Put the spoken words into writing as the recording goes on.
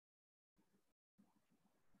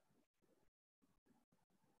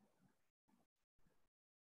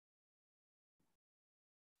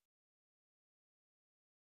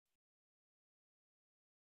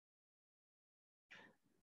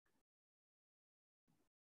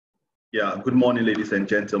Yeah, good morning, ladies and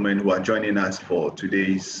gentlemen who are joining us for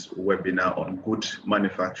today's webinar on good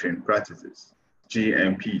manufacturing practices,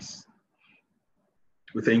 GMPs.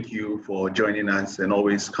 We thank you for joining us and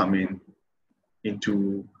always coming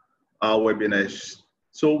into our webinars.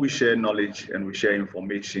 So we share knowledge and we share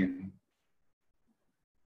information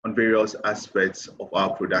on various aspects of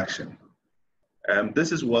our production.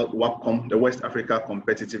 This is what WACOMP, the West Africa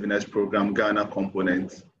Competitiveness Program, Ghana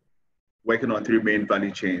component, working on 3 main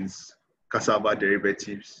value chains: cassava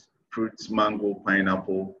derivatives, fruits, mango,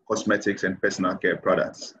 pineapple, cosmetics, and personal care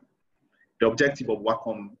products. The objective of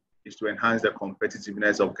WACOMP is to enhance the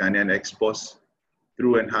competitiveness of Ghanaian exports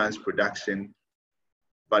through enhanced production,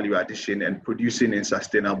 value addition, and producing in a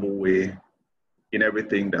sustainable way in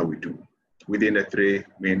everything that we do within the 3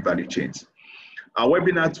 main value chains. Our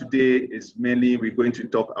webinar today is mainly, we're going to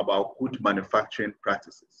talk about good manufacturing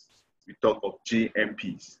practices. We talk of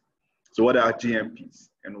GMPs. So what are GMPs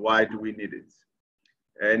and why do we need it?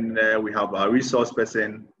 And we have our resource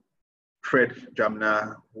person, Fred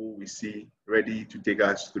Jamna, who we see ready to take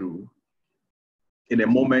us through. In a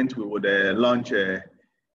moment, we would launch a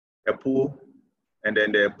poll, and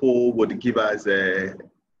then the poll would give us a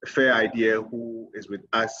fair idea who is with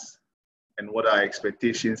us and what our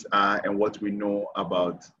expectations are and what we know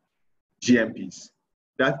about GMPs.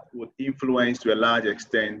 That would influence to a large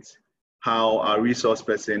extent how our resource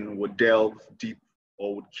person would delve deep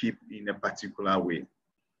or would keep in a particular way.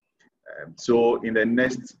 So in the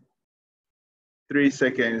next 3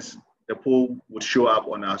 seconds, the poll would show up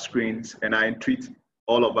on our screens, and I entreat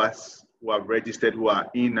all of us who have registered, who are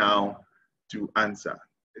in now, to answer.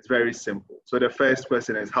 It's very simple. So the first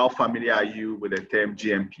question is, how familiar are you with the term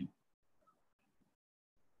GMP?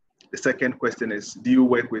 The second question is, do you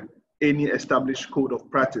work with any established code of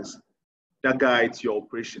practice that guides your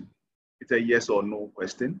operation? It's a yes or no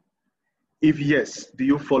question. If yes, do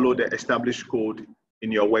you follow the established code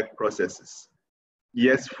in your work processes?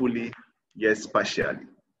 Yes, fully, yes, partially.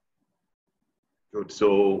 Good,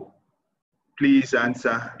 so please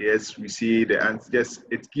answer. Yes, we see the answer. Yes,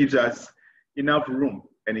 it gives us enough room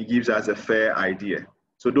and it gives us a fair idea.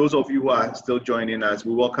 So those of you who are still joining us,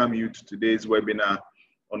 we welcome you to today's webinar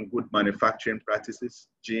on good manufacturing practices,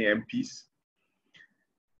 GMPs.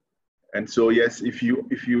 And so yes, if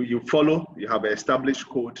you follow, you have an established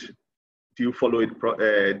code. Do you follow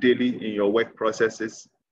it daily in your work processes?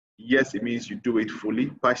 Yes, it means you do it fully,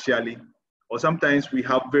 partially, or sometimes we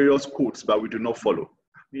have various codes, but we do not follow.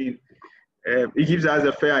 I mean, it gives us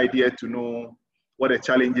a fair idea to know what the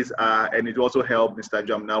challenges are, and it also helps Mr.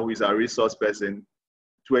 Jamna, who is our resource person,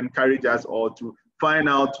 to encourage us or to find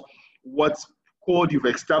out what code you've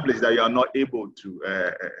established that you are not able to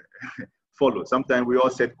follow. Sometimes we all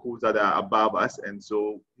set codes that are above us, and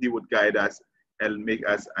so he would guide us and make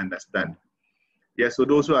us understand. Yes, so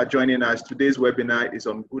those who are joining us, today's webinar is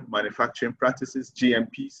on good manufacturing practices,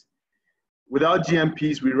 GMPs. Without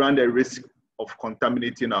GMPs, we run the risk of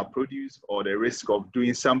contaminating our produce or the risk of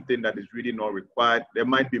doing something that is really not required. There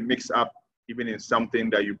might be mixed up even in something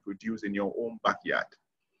that you produce in your own backyard.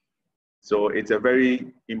 So it's a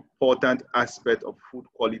very important aspect of food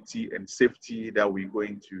quality and safety that we're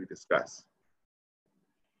going to discuss.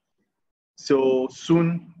 So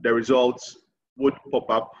soon the results would pop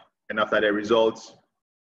up, and after the results,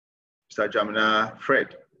 Mr. Jamna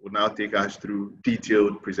Fred will now take us through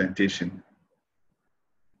detailed presentation.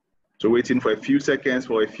 So waiting for a few seconds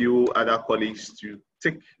for a few other colleagues to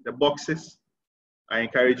tick the boxes. I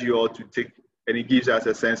encourage you all to tick, and it gives us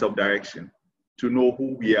a sense of direction to know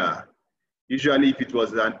who we are. Usually if it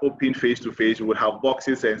was an open face-to-face, we would have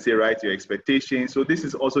boxes and say, write your expectations. So this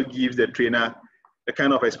is also gives the trainer the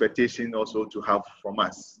kind of expectation also to have from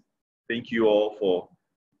us. Thank you all for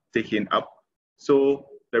taking up. So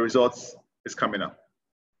the results is coming up.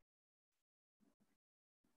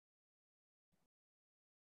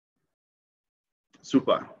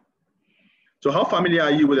 Super. So how familiar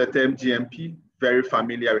are you with the term GMP? Very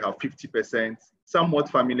familiar, we have 50%, somewhat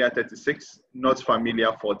familiar 36%, not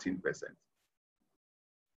familiar 14%.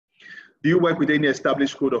 Do you work with any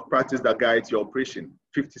established code of practice that guides your operation?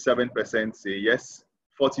 57% say yes,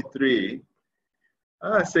 43%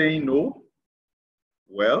 are saying no.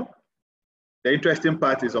 Well, the interesting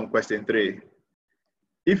part is on question 3.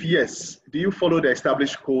 If yes, do you follow the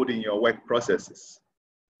established code in your work processes?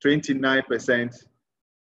 29%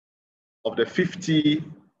 of the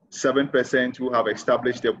 57% who have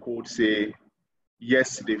established the code say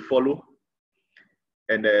yes, they follow.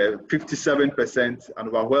 And 57%, an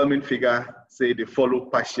overwhelming figure, say they follow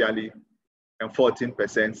partially, and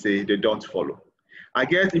 14% say they don't follow. I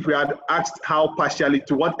guess if we had asked how partially,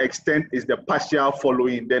 to what extent is the partial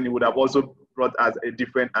following, then it would have also brought us a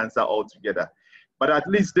different answer altogether. But at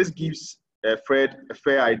least this gives Fred a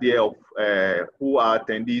fair idea of who our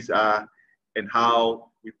attendees are and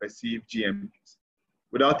how we perceive GMPs.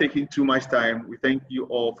 Without taking too much time, we thank you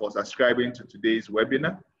all for subscribing to today's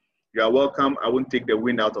webinar. You are welcome. I won't take the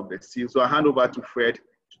wind out of the sail. So I hand over to Fred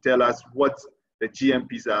to tell us what the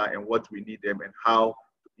GMPs are and what we need them and how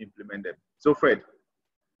to implement them. So Fred,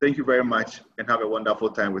 thank you very much and have a wonderful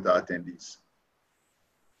time with our attendees.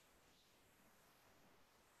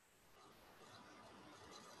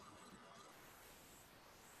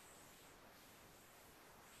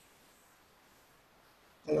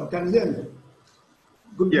 Hello, can you hear me?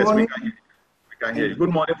 Good yes, morning. we can hear you. We can hear you. Good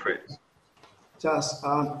morning, Fred. Just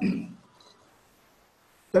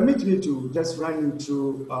permit me to just run you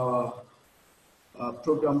through our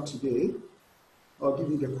program today. I'll give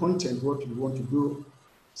you the content, what we want to do.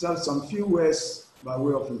 Some few words by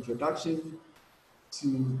way of introduction to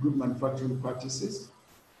good manufacturing practices,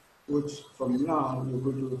 which from now we're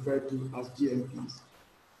going to refer to as GMPs.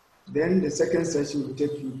 Then the second session will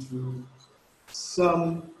take you through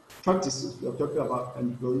some practices. We're talking about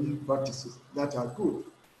employee practices that are good.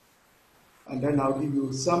 And then I'll give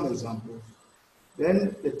you some examples.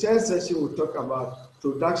 Then the third session will talk about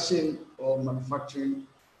production or manufacturing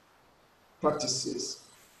practices.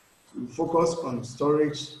 We focus on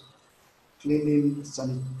storage, cleaning,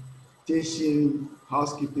 sanitation,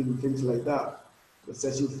 housekeeping, things like that. The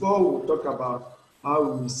session 4 will talk about how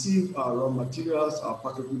we receive our raw materials, our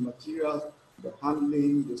packaging materials, the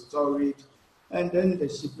handling, the storage, and then the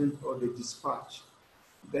shipment or the dispatch.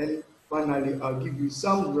 Then finally, I'll give you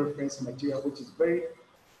some reference material, which is very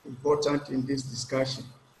important in this discussion.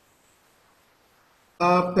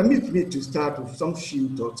 Permit me to start with some few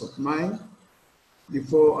thoughts of mine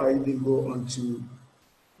before I even go on to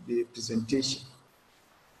the presentation.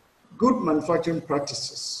 Good manufacturing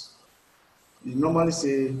practices, we normally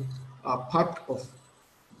say, are part of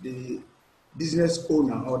the business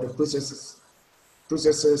owner or the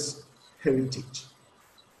processes heritage.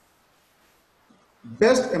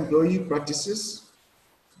 Best employee practices,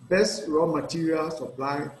 best raw material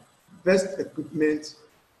supply, best equipment,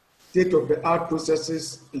 state-of-the-art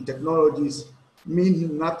processes and technologies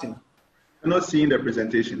mean nothing. I'm not seeing the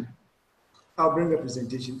presentation. I'll bring the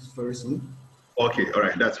presentation very soon. Okay, all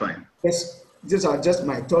right, that's fine. Yes, these are just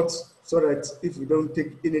my thoughts, so that if you don't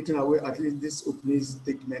take anything away, at least this opening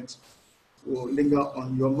statement will linger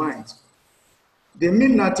on your mind. They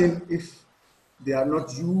mean nothing if they are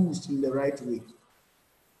not used in the right way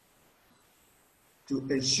to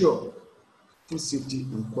ensure food safety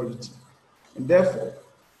and quality. And therefore,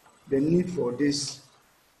 the need for this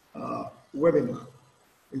webinar,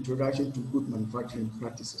 Introduction to Good Manufacturing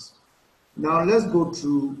Practices. Now let's go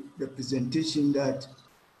through the presentation that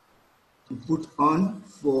we put on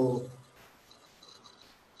for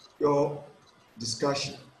your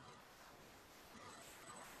discussion.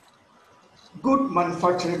 Good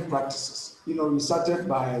manufacturing practices. You know, we started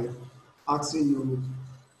by asking you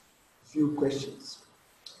a few questions,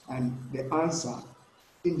 and the answer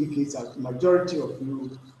indicates that the majority of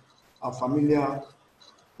you are familiar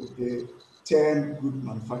with the term good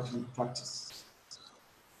manufacturing practice.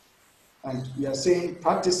 And we are saying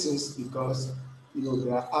practices because, you know,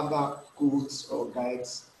 there are other codes or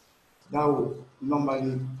guides that will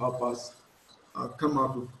normally help us come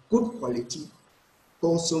up with good quality,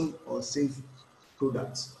 wholesome or safe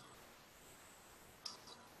products.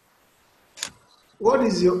 What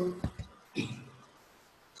is your,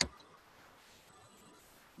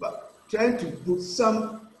 but trying to put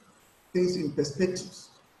some things in perspectives.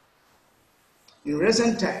 In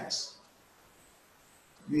recent times,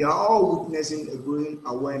 we are all witnessing a growing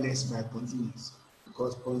awareness by consumers,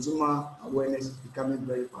 because consumer awareness is becoming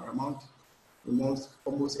very paramount in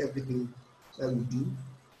almost everything that we do.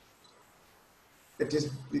 It is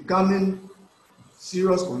becoming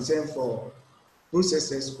serious concern for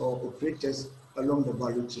processors or operators along the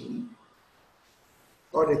value chain,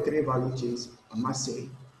 or the three value chains, I must say.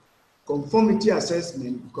 Conformity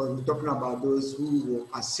assessment, because we're talking about those who will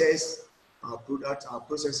assess our products, our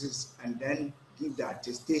processes, and then give the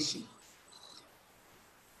attestation.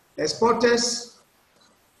 Exporters,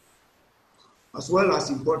 as well as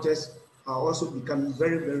importers, are also becoming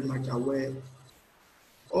very, very much aware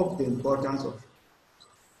of the importance of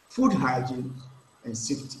food hygiene and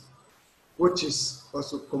safety, which is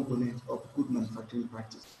also a component of good manufacturing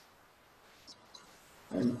practice.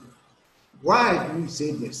 And why do we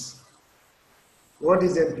say this? What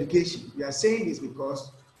is the implication? We are saying this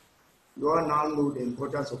because you all now know the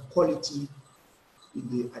importance of quality in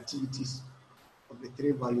the activities of the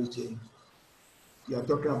three value chain. We are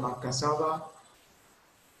talking about cassava,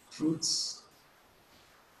 fruits,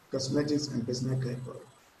 cosmetics, and personal care products.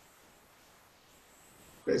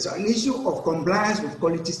 There's an issue of compliance with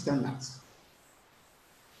quality standards.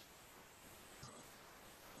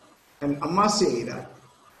 And I must say that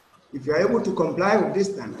if you're able to comply with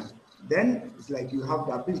this standard, then it's like you have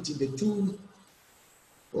the ability, the tool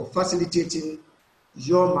for facilitating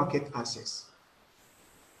your market access.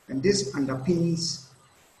 And this underpins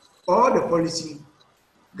all the policy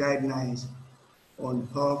guidelines on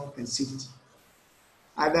health and safety,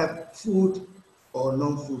 either food or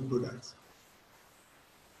non-food products.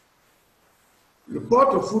 Report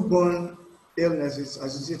of foodborne illnesses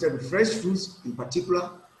associated with fresh fruits in particular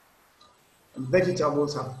and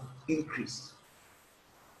vegetables have increased.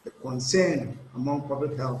 The concern among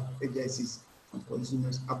public health agencies and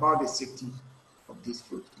consumers about the safety of these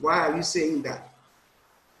fruits. Why are you saying that?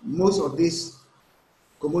 Most of these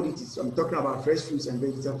commodities, I'm talking about fresh fruits and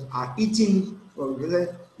vegetables, are eaten, or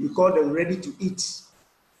you call them ready to eat.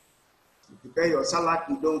 You prepare your salad,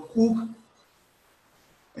 you don't cook,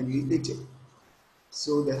 and you eat it.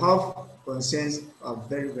 So the health concerns are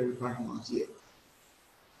very, very paramount here.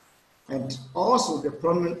 And also the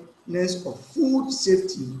prominence of food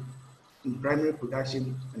safety in primary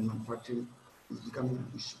production and manufacturing is becoming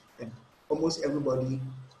an issue. And almost everybody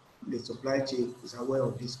in the supply chain is aware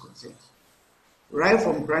of these concerns. Right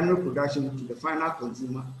from primary production to the final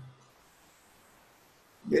consumer,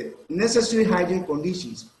 the necessary hygiene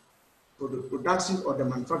conditions for the production or the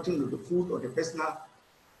manufacturing of the food or the personal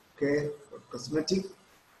care or cosmetic,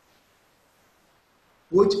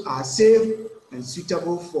 which are safe and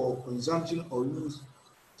suitable for consumption or use,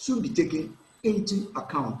 should be taken into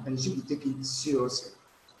account and should be taken seriously.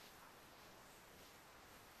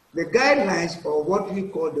 The guidelines, or what we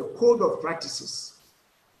call the code of practices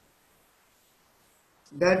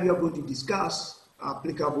that we are going to discuss, are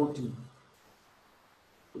applicable to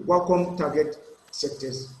WACOMP target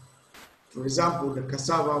sectors, for example, the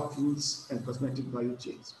cassava, fruits, and cosmetic value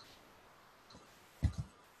chains.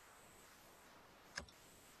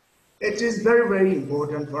 It is very, very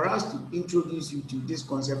important for us to introduce you to this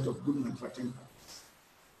concept of good manufacturing practice.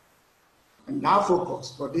 And our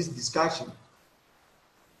focus for this discussion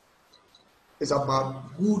is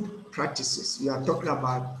about good practices. We are talking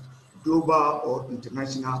about global or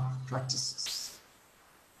international practices.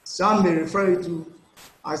 Some may refer to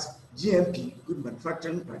as GMP, good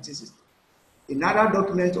manufacturing practices. In other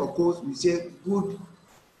documents or codes, we say good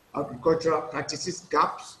agricultural practices,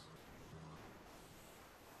 GAPs.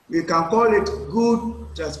 We can call it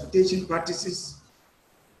good transportation practices,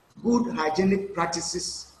 good hygienic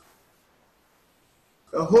practices,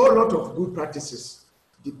 a whole lot of good practices,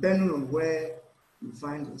 depending on where you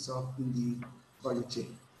find yourself in the value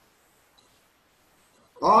chain.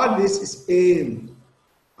 All this is aimed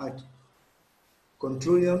at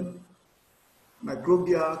controlling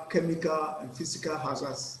microbial, chemical, and physical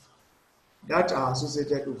hazards that are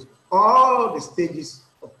associated with all the stages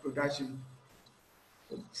of production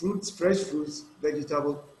of fruits, fresh fruits,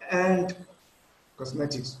 vegetables, and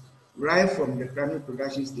cosmetics, right from the primary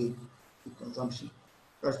production stage to consumption.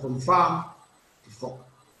 That's from farm to fork.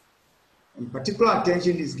 And particular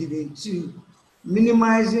attention is given to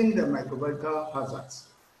minimizing the microbial hazards.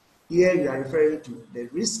 Here we are referring to the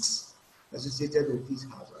risks associated with these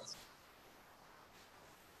hazards.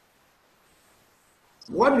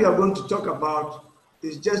 What we are going to talk about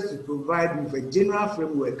is just to provide with a general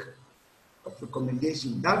framework of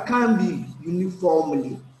recommendation that can be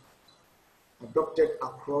uniformly adopted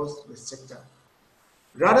across the sector,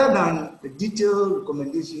 rather than the detailed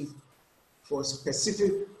recommendations for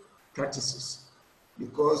specific practices,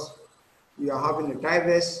 because we are having a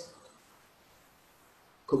diverse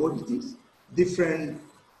commodities, different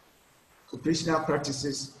operational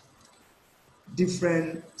practices,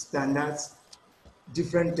 different standards,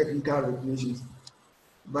 different technical regulations.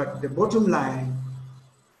 But the bottom line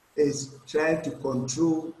is trying to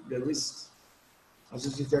control the risks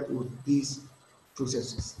associated with these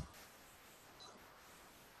processes.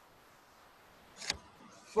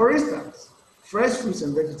 For instance, fresh fruits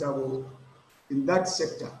and vegetables in that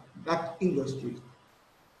sector, that industry,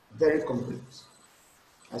 very complex.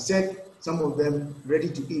 I said some of them ready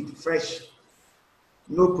to eat, fresh,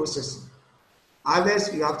 no processing.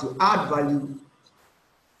 Others you have to add value,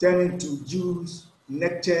 turn into juice,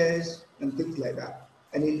 nectars, and things like that.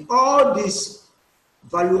 And in all this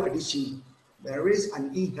value addition, there is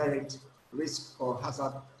an inherent risk or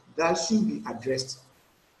hazard that should be addressed.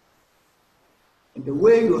 And the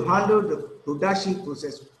way you handle the production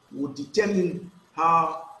process will determine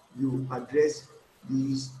how you address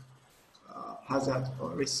these hazards or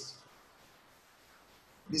risks.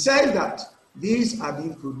 Besides that, These are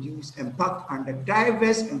being produced and packed under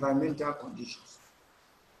diverse environmental conditions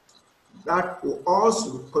that will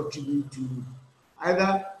also contribute to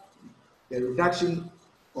either the reduction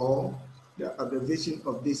or the aggravation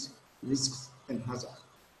of these risks and hazards.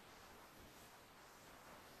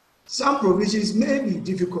 Some provisions may be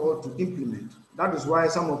difficult to implement. That is why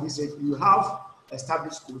some of you said you have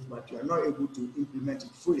established codes, but you are not able to implement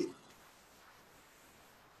it fully.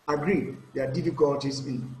 Agreed, there are difficulties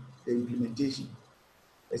in the implementation,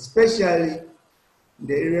 especially in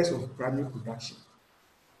the areas of primary production.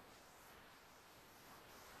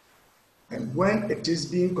 And when it is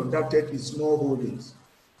being conducted in small holdings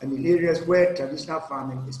and in areas where traditional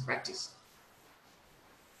farming is practiced.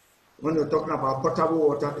 When we're talking about potable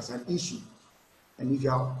water, it's an issue. And if you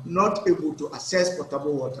are not able to access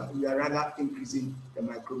potable water, you are rather increasing the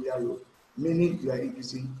microbial load, meaning you are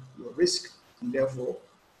increasing your risk, and therefore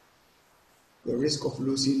the risk of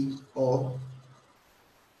losing or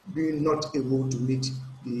being not able to meet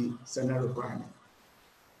the standard requirement.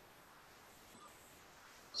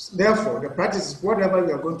 Therefore, the practices, whatever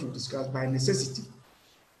we are going to discuss by necessity,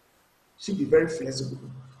 should be very flexible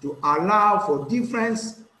to allow for different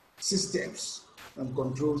systems and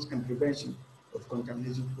controls and prevention of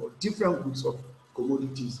contamination for different groups of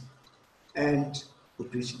commodities and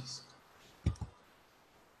operations.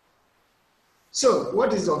 So,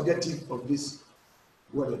 what is the objective of this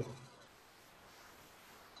webinar?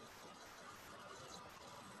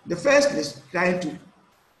 The first is trying to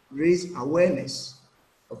raise awareness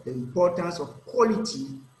of the importance of quality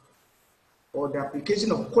or the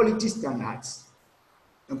application of quality standards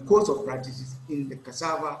and codes of practices in the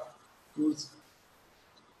cassava, fruits,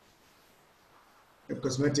 and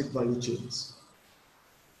cosmetic value chains.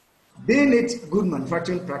 Being it good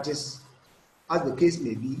manufacturing practice, as the case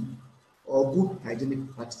may be, or good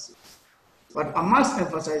hygienic practices. But I must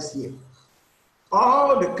emphasize here,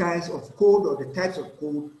 all the kinds of code or the types of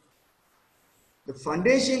code, the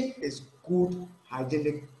foundation is good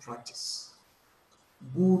hygienic practice.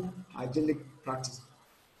 Good hygienic practice.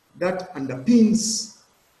 That underpins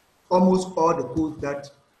almost all the codes that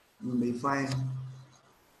you may find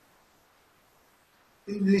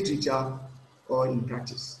in literature or in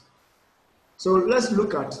practice. So let's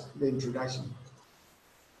look at the introduction.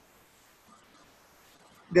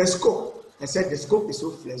 The scope, I said the scope is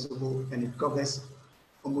so flexible and it covers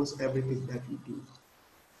almost everything that we do.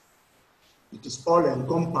 It is all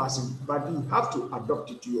encompassing, but you have to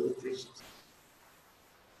adopt it to your operations.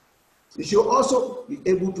 You should also be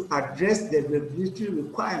able to address the regulatory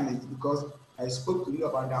requirements, because I spoke to you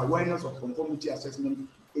about the awareness of conformity assessment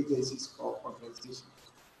agencies or organizations.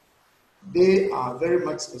 They are very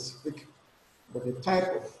much specific for the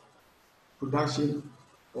type of production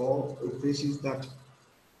or operations that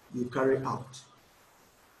you carry out.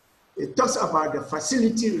 It talks about the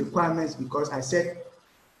facility requirements, because I said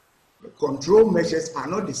the control measures are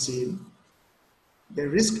not the same, the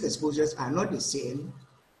risk exposures are not the same,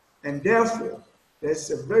 and therefore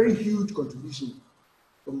there's a very huge contribution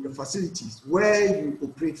from the facilities where you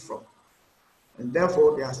operate from. And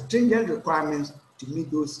therefore there are stringent requirements to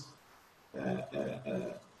meet those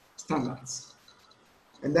standards.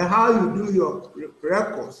 And then how you do your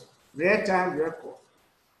records, real-time records,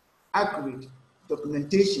 accurate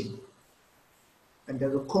documentation, and the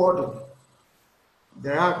recording.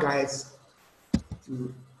 There are guides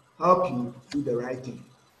to help you do the right thing.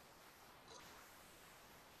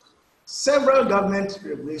 Several government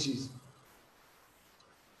regulations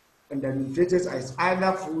and administrators as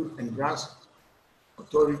either Food and Drugs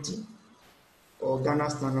Authority or Ghana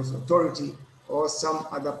Standards Authority or some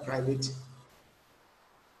other private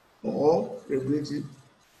or regulatory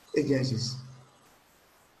agencies.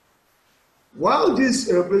 While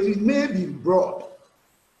these regulations may be broad,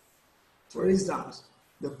 for instance,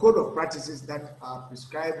 the code of practices that are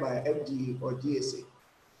prescribed by FDA or GSA,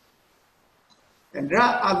 and there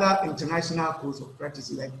are other international codes of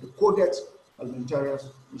practices like the Codex Alimentarius,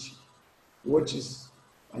 which is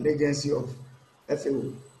an agency of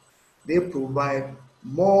FAO. They provide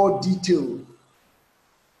more detailed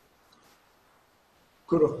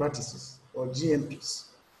code of practices or GMPs.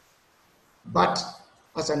 But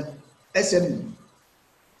as an SME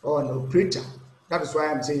or an operator, that is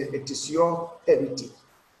why I'm saying it is your heritage,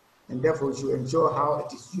 and therefore you ensure how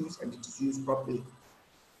it is used and it is used properly.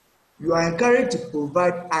 You are encouraged to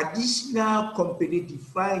provide additional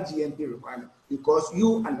company-defined GMP requirements because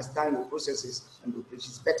you understand your processes and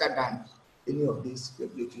operations better than any of these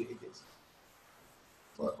regulatory agencies.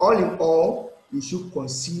 But all in all, you should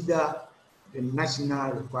consider the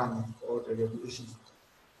national requirements or the regulations.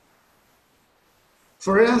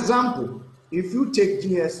 For example, if you take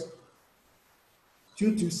GS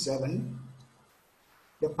 227,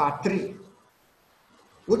 the part 3,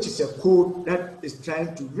 which is a code that is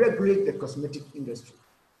trying to regulate the cosmetic industry.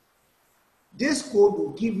 This code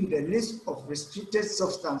will give you the list of restricted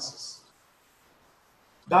substances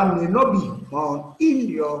that may not be found in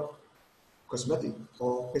your cosmetic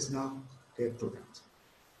or personal care product.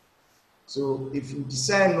 So if you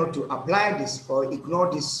decide not to apply this or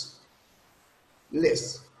ignore this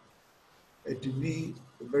list, it will be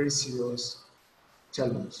a very serious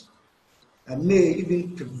challenge and may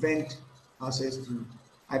even prevent access to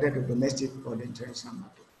either the domestic or the international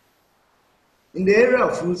market. In the area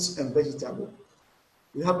of fruits and vegetables,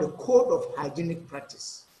 we have the Code of Hygienic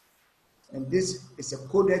Practice. And this is a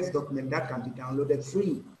codex document that can be downloaded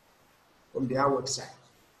free from their website.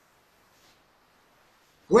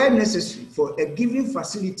 Where necessary for a given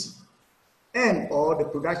facility and or the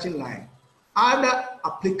production line, other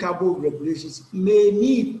applicable regulations may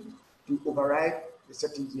need to override the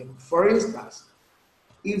certain GMP. For instance,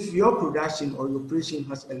 if your production or your operation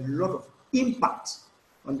has a lot of impact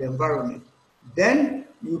on the environment, then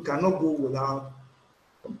you cannot go without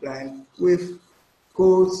complying with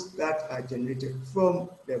codes that are generated from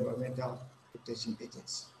the Environmental Protection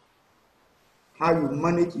Agency. How you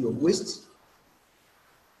manage your waste,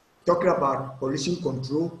 talking about pollution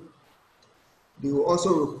control, they will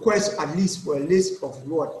also request at least for a list of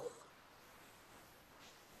what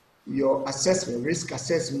your assessment, risk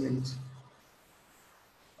assessment,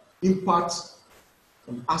 impact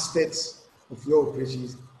and aspects of your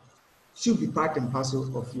operations should be part and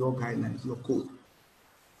parcel of your guidelines, your code.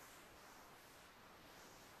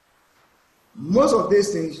 Most of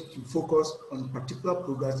these things should focus on particular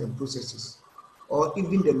programs and processes, or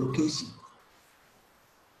even the location.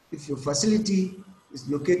 If your facility is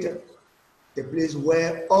located the place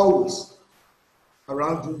where always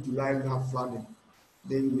around June, July you have flooding,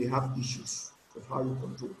 then you may have issues of how you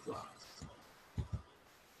control floods.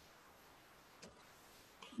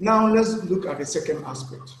 Now let's look at the second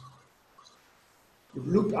aspect. We've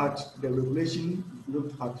looked at the regulation, we've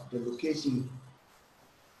looked at the location.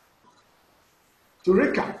 To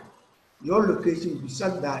recap, your location is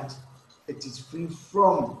such that it is free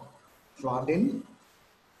from flooding,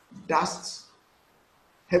 dust,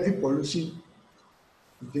 heavy pollution,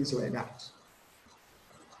 and things like that.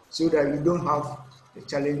 So that you don't have the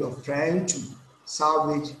challenge of trying to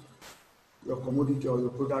salvage your commodity or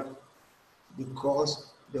your product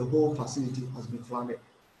because the whole facility has been flooded.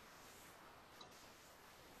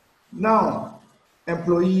 Now,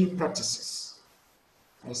 employee practices.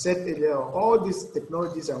 I said earlier, all these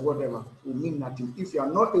technologies and whatever will mean nothing if you are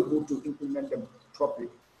not able to implement them properly,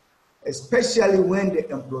 especially when the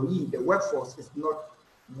employee, the workforce, is not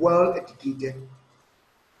well educated,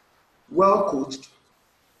 well coached,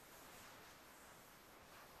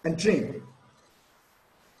 and trained.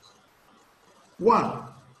 One,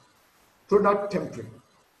 product tempering.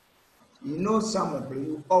 You know, some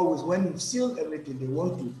employees always, when you seal everything, they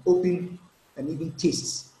want to open and even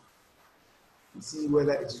taste and see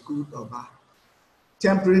whether it's good or bad.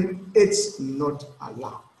 Tempering, it's not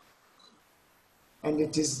allowed. And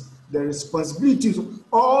it is the responsibility of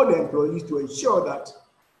all the employees to ensure that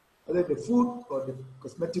whether the food or the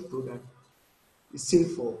cosmetic product is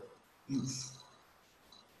safe for use.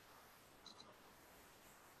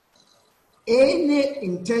 Any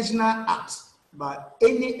intentional act by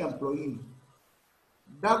any employee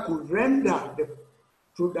that could render the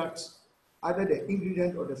product, either the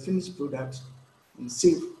ingredient or the finished product,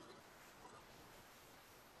 unsafe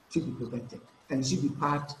should be prevented and should be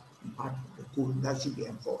part of the code that should be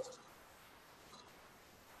enforced.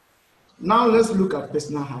 Now let's look at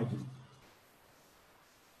personal hygiene.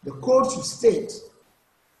 The code should state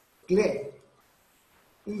clear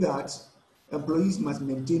that employees must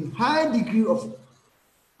maintain high degree of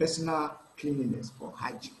personal cleanliness or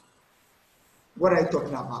hygiene. What are you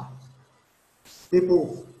talking about?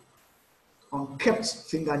 People unkept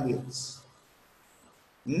fingernails.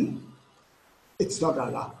 It's not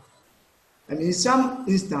allowed. And in some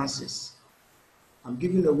instances, I'm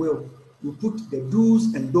giving away, we put the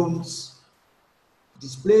do's and don'ts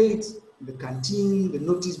displayed in the canteen, the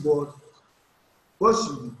notice board, what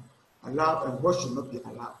should be allowed and what should not be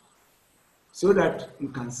allowed, so that you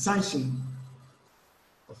can sanction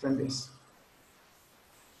offenders.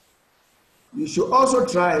 You should also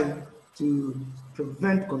try to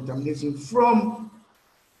prevent contamination from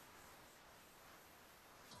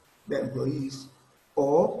the employees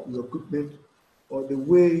or your equipment or the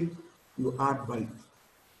way you add value.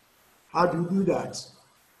 How do you do that?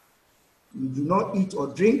 You do not eat or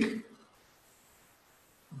drink.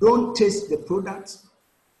 Don't taste the product.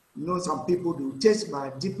 You know, some people do taste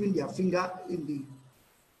by dipping their finger in the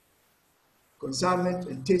consignment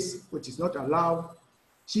and taste, which is not allowed,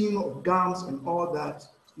 chewing of gums and all that,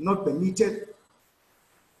 not permitted,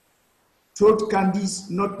 throat candies,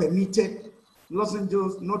 not permitted,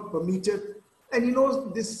 lozenges, not permitted. And you know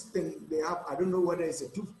this thing they have, I don't know whether it's a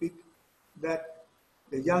toothpick that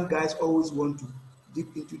the young guys always want to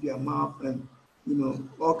dip into their mouth and, you know,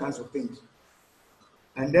 all kinds of things.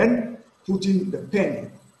 And then putting the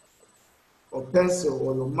pen or pencil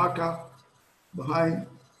or your marker behind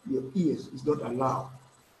your ears is not allowed.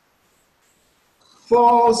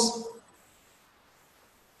 False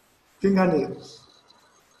fingernails,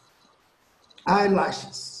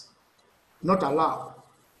 eyelashes, not allowed.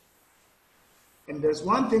 And there's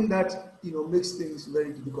one thing that, you know, makes things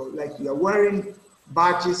very difficult, like you're wearing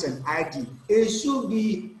badges and ID. It should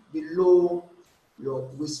be below your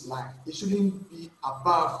waistline. It shouldn't be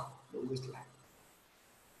above your waistline.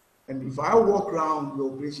 And if I walk around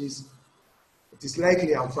your operations, it is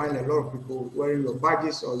likely I'll find a lot of people wearing your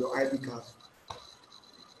badges or your ID cards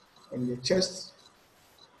on your chest.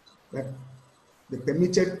 But the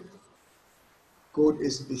permitted code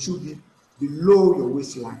is it should be below your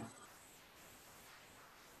waistline.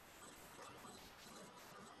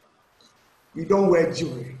 You don't wear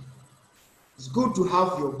jewelry. It's good to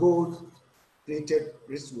have your gold-plated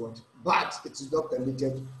wristwatch, but it is not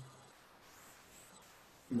permitted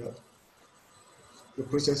in the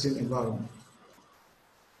processing environment.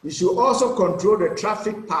 You should also control the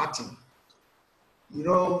traffic pattern. You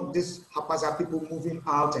know, this haphazard people moving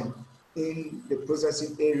out and in the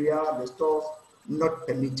processing area, the stores, not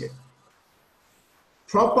permitted.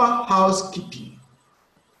 Proper housekeeping.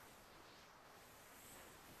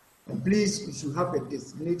 And please, you should have a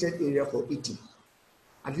designated area for eating.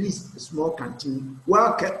 At least a small canteen,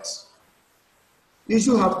 well kept. You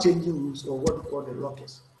should have changing rooms or what we call the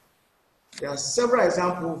lockers. There are several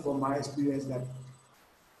examples from my experience that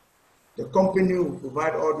the company will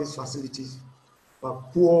provide all these facilities, but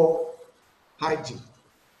poor hygiene,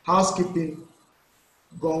 housekeeping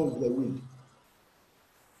gone with the wind.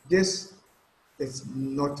 This is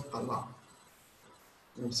not allowed.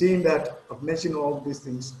 I'm saying that I've mentioned all these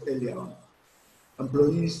things earlier on.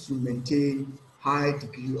 Employees should maintain high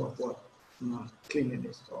degree of what?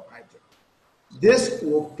 Cleanliness or hygiene. This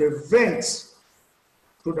will prevent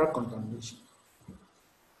product contamination.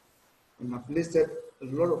 And I've listed a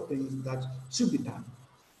lot of things that should be done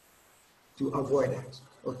to avoid that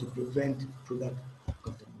or to prevent product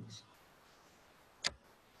contamination.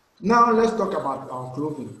 Now let's talk about our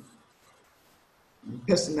clothing and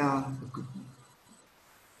personal equipment.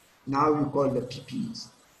 Now we call the PPEs.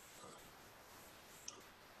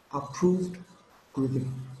 Approved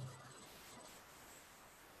clothing.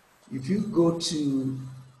 If you go to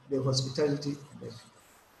the hospitality industry,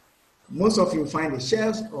 most of you find the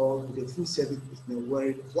chefs or the food service is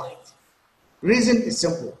wearing white. Reason is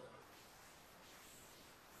simple.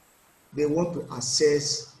 They want to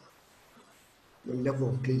assess the level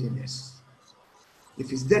of cleanliness.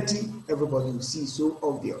 If it's dirty, everybody will see, so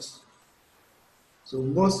obvious. So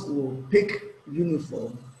most will pick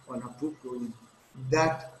uniform on approved clothing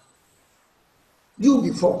that you'll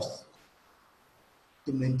be forced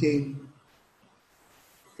to maintain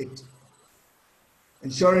it,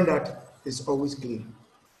 ensuring that it's always clean.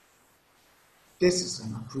 This is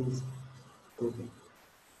an approved clothing.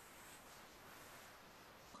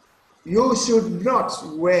 You should not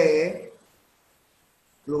wear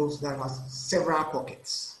clothes that have several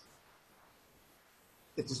pockets.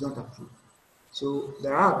 It is not approved. So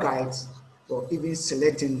there are guides for even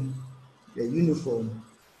selecting the uniform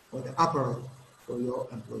or the apparel for your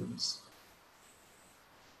employees.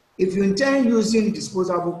 If you intend using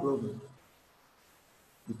disposable clothing,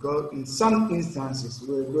 because in some instances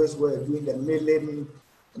where those who are doing the milling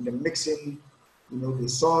and the mixing, they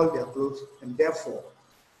soil their clothes, and therefore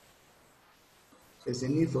there's a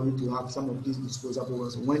need for you to have some of these disposable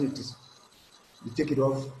ones. When it is, you take it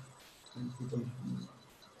off and put on.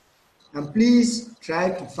 And please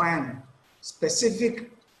try to find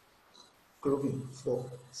specific clothing for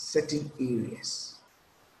certain areas.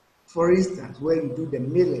 For instance, where you do the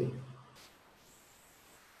milling,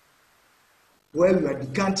 where you are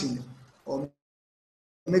decanting or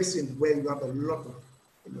mixing, where you have a lot of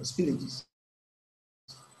spillages,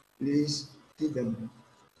 please give them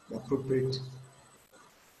the appropriate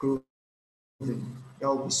clothing that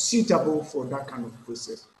will be suitable for that kind of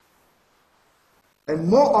process. And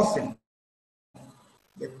more often,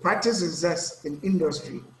 the practice is just in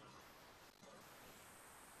industry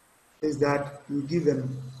is that you give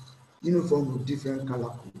them uniform with different color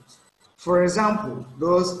codes. For example,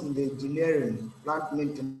 those in the engineering, plant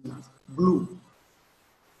maintenance, blue.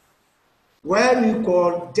 where we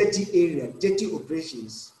call dirty area, dirty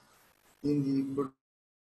operations in the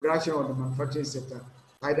production or the manufacturing sector,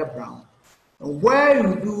 either brown. And where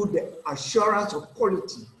you do the assurance of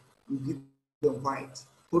quality, you give them white.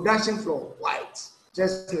 Production floor, white.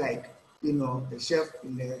 Just like, you know, the chef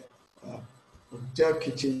in the hotel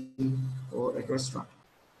kitchen or a restaurant.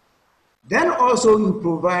 Then also you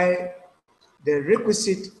provide the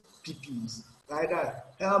requisite PPEs, either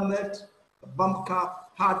helmet, a bump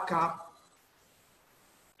cap, hard cap,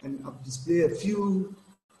 and I've displayed a few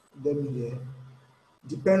of them here,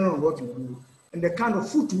 depending on what you do, and the kind of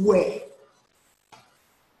footwear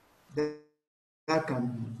that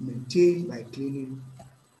can be maintained by cleaning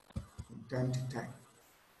from time to time.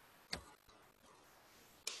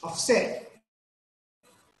 Offset,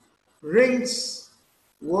 rings,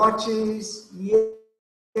 watches,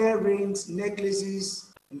 earrings,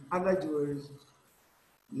 necklaces, and other jewelry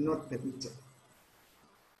not permitted.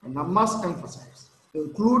 And I must emphasize,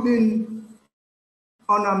 including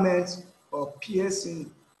ornaments or piercing,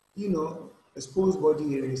 you know, exposed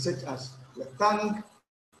body areas such as the tongue,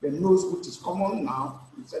 the nose, which is common now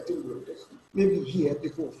in certain locations. Maybe here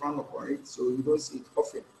people frown upon it, so you don't see it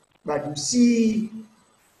often. But you see,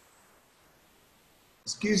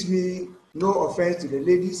 excuse me, no offense to the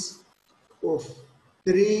ladies, of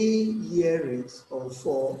 3 earrings or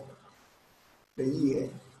 4 a year.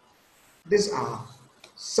 These are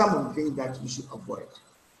some of the things that you should avoid.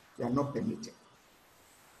 They are not permitted.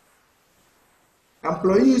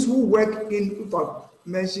 Employees who work in, if I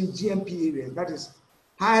mention GMP areas, that is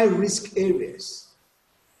high risk areas,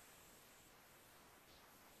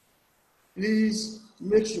 please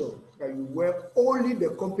make sure that you wear only the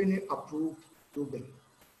company approved clothing.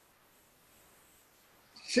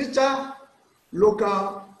 Stricter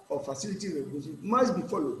local or facility regulations must be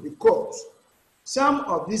followed, because some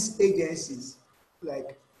of these agencies,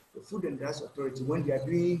 like the Food and Drugs Authority, when they are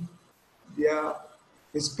doing their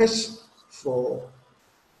inspection for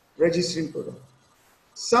registering products,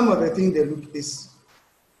 some of the things they look is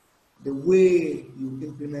the way you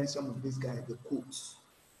implement some of these guys, the codes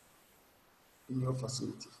in your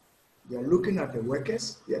facility. They are looking at the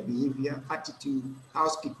workers, their behavior, attitude,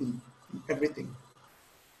 housekeeping, and everything.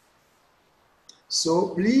 So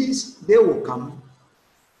please, they will come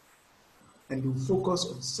and you focus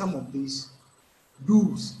on some of these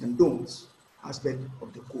do's and don'ts aspect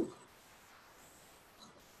of the code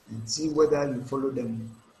and see whether you follow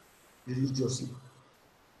them religiously.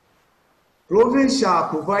 Clothing shall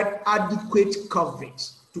provide adequate coverage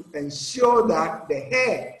to ensure that the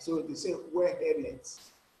hair, so they say wear hairnets,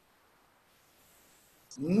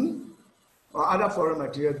 or other foreign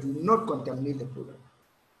material do not contaminate the product.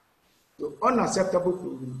 So unacceptable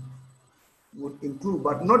clothing would include,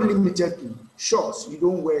 but not limited to, shorts. You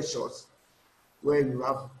don't wear shorts where you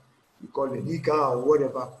have, you call it nika or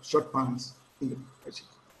whatever, short pants in the profession.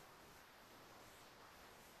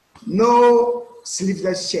 No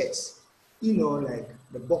sleeveless shirts, you know, like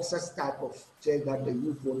the boxers type of shirt that the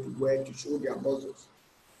youth want to wear to show their muscles.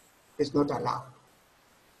 It's not allowed.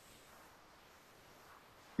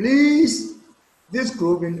 Please, this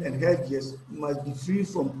clothing and headgears must be free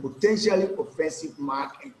from potentially offensive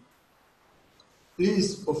marking.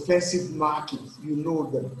 Please, offensive markings, you know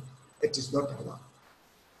them. It is not allowed.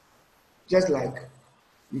 Just like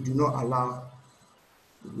we do not allow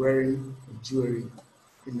wearing jewelry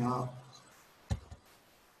in our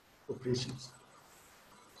operations.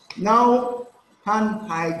 Now, hand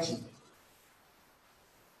hygiene.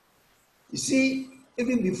 You see,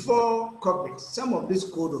 even before COVID, some of this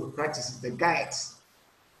code of practices, the guides,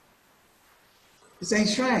 it's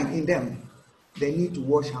enshrined in them. They need to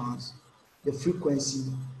wash hands, the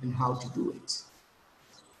frequency, and how to do it.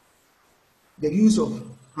 The use of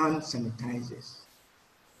hand sanitizers,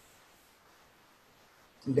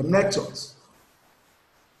 and the methods,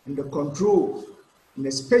 and the control, and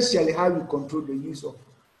especially how we control the use of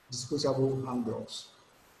disposable hand gloves,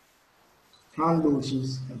 hand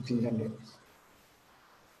lotions, and fingernails.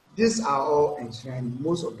 These are all enshrined in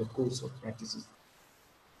most of the codes of practices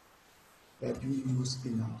that we use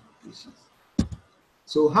in our operations.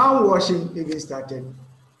 So hand washing even started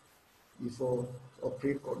before or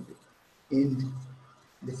pre-COVID in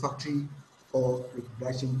the factory or the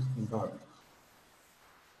production environment.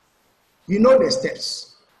 You know the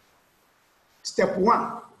steps. Step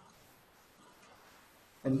 1,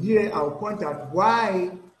 and here I'll point out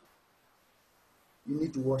why you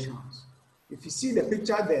need to wash hands. If you see the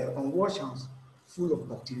picture there on wash hands, full of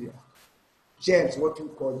bacteria, germs, what we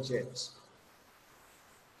call germs.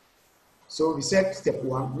 So we said step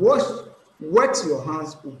 1, wet your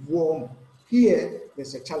hands with warm. Here,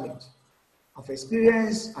 there's a challenge. I've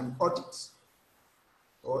experienced an audit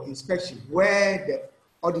or inspection where the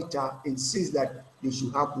auditor insists that they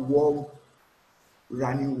should have warm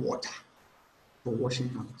running water for washing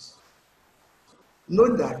hands.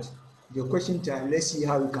 Note that your question time, let's see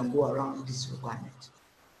how we can go around this requirement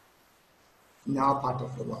in our part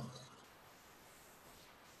of the world.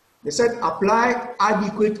 They said apply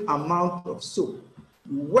adequate amount of soap.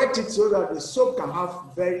 You wet it so that the soap can have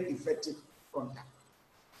very effective contact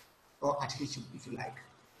or adhesion, if you like.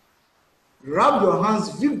 Rub your hands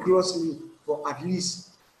vigorously for at least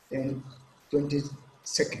 10-20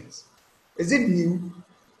 seconds. Is it new?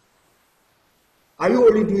 Are you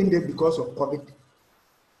only doing this because of COVID?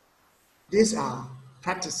 These are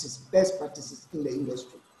practices, best practices in the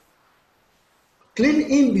industry. Clean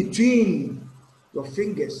in between your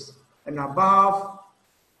fingers and above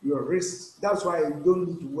your wrists. That's why you don't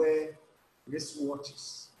need to wear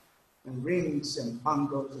wristwatches and rings and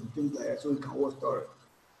bangles and things like that so you can wash thoroughly.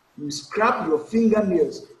 You scrub your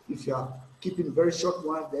fingernails. If you are keeping very short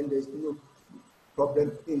ones, then there's no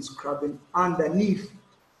problem in scrubbing underneath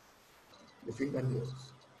the fingernails.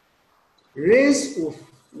 Rinse with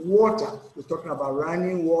water. We're talking about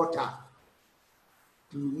running water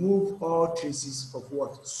to remove all traces of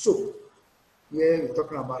what? Soap. Here we're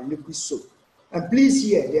talking about liquid soap. And please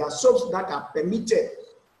here, there are soaps that are permitted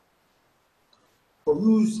for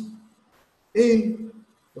use in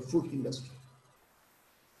the food industry.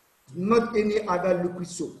 Not any other liquid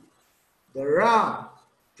soap. There are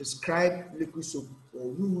prescribed liquid soap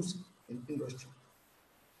for use in industry.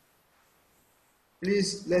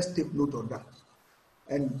 Please, let's take note of that.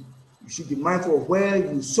 And you should be mindful of where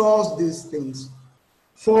you source these things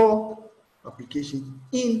for application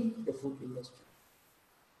in the food industry.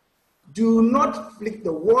 Do not flick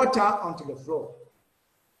the water onto the floor.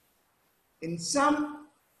 In some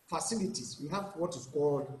facilities, we have what is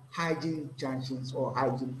called hygiene junctions or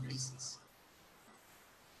hygiene places.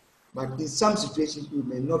 But in some situations, you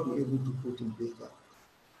may not be able to put in place that.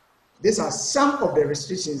 These are some of the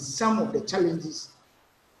restrictions, some of the challenges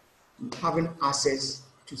in having access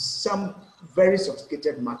to some very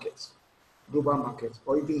sophisticated markets, global markets,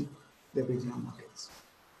 or even the regional markets.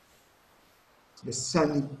 The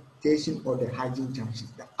sanitation or the hygiene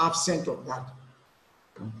junctions, the absence of that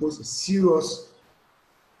can pose a serious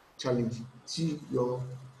challenge to your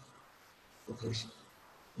operation.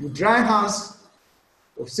 You dry hands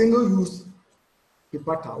of single-use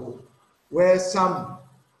paper towel, where some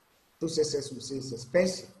processors will say it's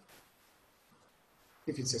expensive.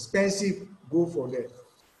 If it's expensive, go for the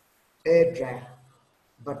air dryer.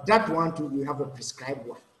 But that one too, we have a prescribed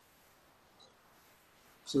one.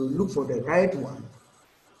 So look for the right one.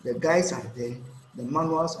 The guides are there, the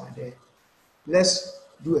manuals are there. Let's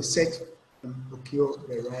do a search and procure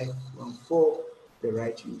the right one for the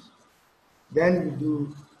right use. Then we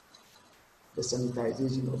do the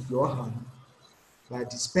sanitization of your hand by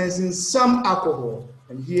dispensing some alcohol.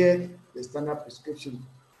 And here, the standard prescription,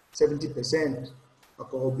 70%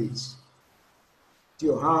 alcohol base. To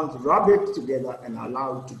your hands, rub it together and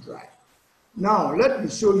allow it to dry. Now, let me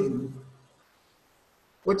show you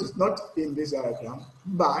what is not in this diagram,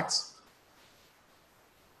 but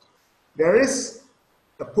there is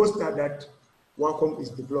a poster that WACOMP is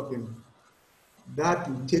developing that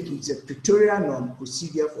will take it a tutorial norm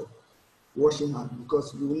procedure for washing hands,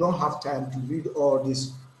 because we will not have time to read all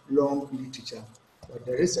this long literature. But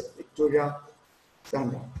there is a pictorial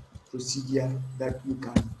standard procedure that you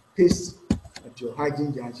can paste at your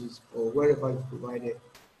hygiene junctions or wherever you provided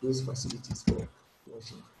those facilities for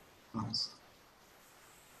washing hands.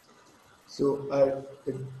 So,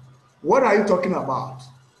 what are you talking about?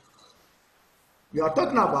 You are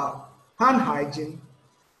talking about hand hygiene,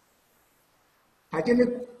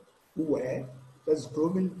 hygienic wear, that's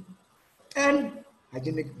grooming, and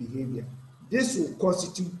hygienic behavior. This will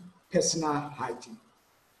constitute personal hygiene.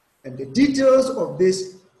 And the details of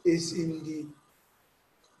this is in the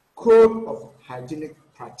Code of Hygienic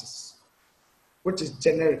Practice, which is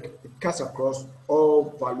generic. It cuts across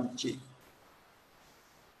all value chain.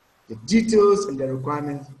 The details and the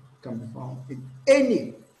requirements can be found in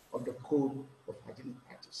any of the Code of Hygienic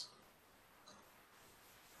Practice.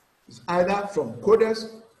 It's either from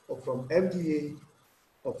coders or from FDA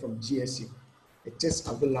or from GSA. It is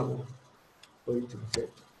available for you to refer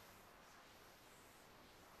to.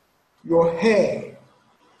 Your hair,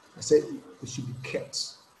 I said it should be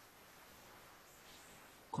kept.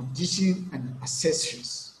 Condition and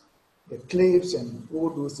accessories, the clips and all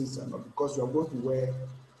those things are not, because you are going to wear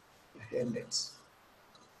a hairnet.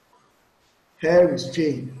 Hair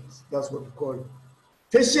restraints, that's what we call it.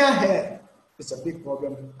 Facial hair is a big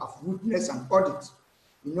problem. I've witnessed an audit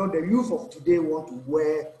You know, the youth of today want to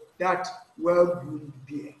wear that well-groomed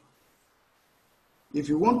beard. If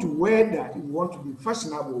you want to wear that, if you want to be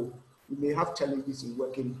fashionable, you may have challenges in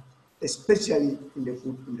working, especially in the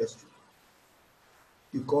food industry,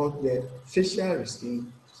 because the facial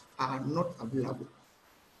restraints are not available.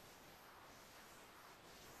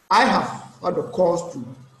 I have had the cause to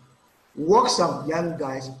walk some young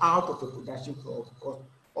guys out of the production floor because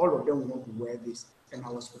all of them want to wear this, and I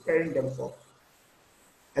was preparing them for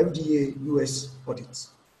FDA US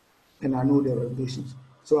audits, and I know the regulations.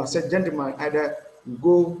 So I said, gentlemen, either you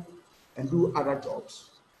go and do other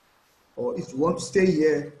jobs, or if you want to stay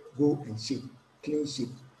here, go and shave, clean shave.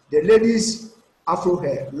 The ladies' afro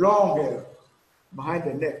hair, long hair behind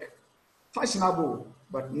the neck, fashionable,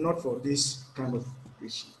 but not for this kind of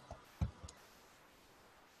operation.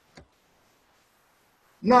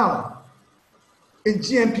 Now, in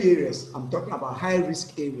GMP areas, I'm talking about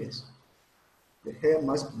high-risk areas. The hair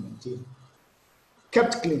must be maintained,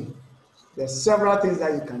 kept clean. There are several things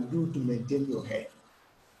that you can do to maintain your hair.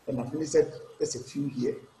 And I've listed just a few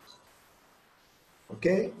here.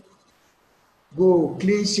 Okay? Go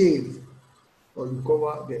clean shave, or you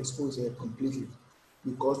cover the exposed hair completely,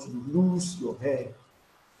 because you lose your hair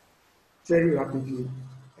very rapidly,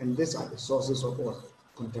 and these are the sources of what?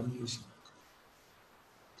 Contamination.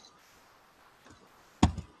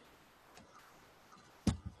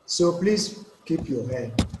 So please keep your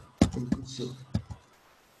hair in good shape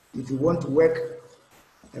if you want to work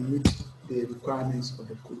and meet the requirements of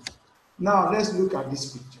the code. Now let's look at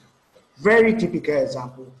this picture. Very typical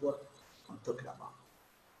example of what I'm talking about.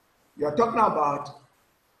 You are talking about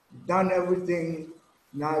done everything,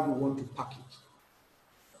 now you want to package.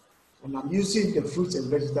 And I'm using the fruits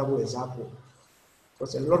and vegetable example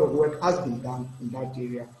because a lot of work has been done in that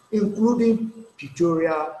area, including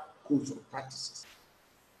pictorial codes of practices.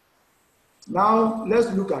 Now let's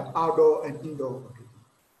look at outdoor and indoor packaging.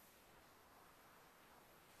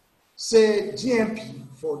 Say GMP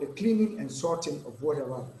for the cleaning and sorting of whatever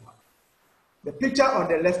you have. The picture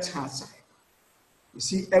on the left-hand side, you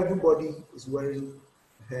see everybody is wearing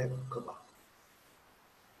a hair cover.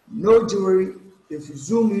 No jewelry. If you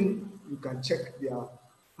zoom in, you can check their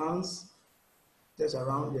hands just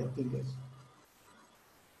around their fingers.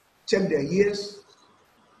 Check their ears,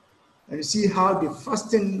 and you see how they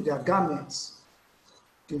fasten their garments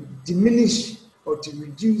to diminish or to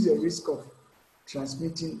reduce the risk of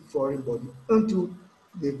transmitting foreign body onto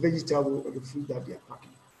the vegetable or the food that they are packing.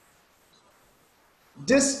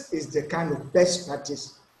 This is the kind of best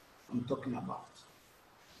practice I'm talking about.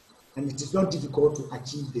 And it is not difficult to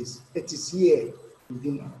achieve this. It is here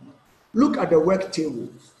within our mind. Look at the work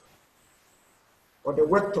tables or the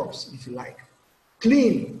worktops, if you like.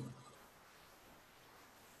 Clean.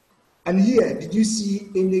 And here, did you see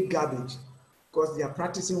any garbage? Because they are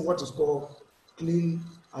practicing what is called clean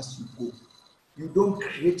as you go. You don't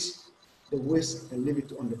create the waste and leave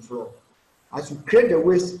it on the floor. As you create the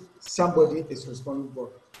waste, somebody is responsible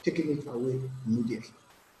for taking it away immediately.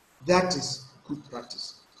 That is good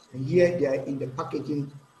practice. And here they are in the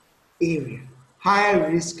packaging area, high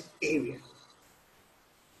risk area.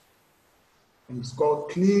 And it's called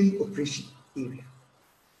clean operation area.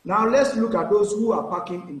 Now let's look at those who are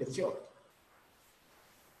packing in the field.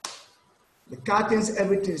 The cartons,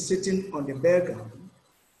 everything is sitting on the bare ground.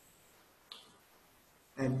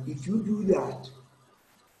 And if you do that,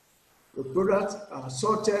 the products are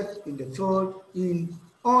sorted in the field in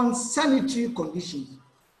unsanitary conditions.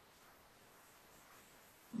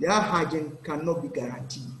 Their hygiene cannot be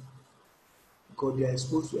guaranteed because they are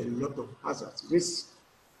exposed to a lot of hazards, risks.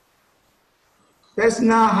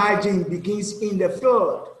 Personal hygiene begins in the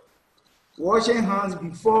field. Washing hands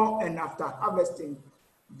before and after harvesting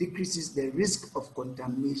decreases the risk of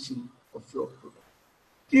contamination of your product.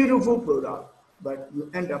 Beautiful product, but you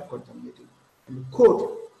end up contaminated. And the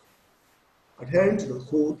code, adhering to the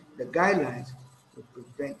code, the guidelines will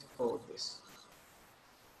prevent all this.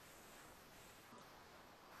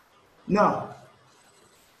 Now,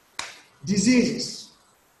 diseases.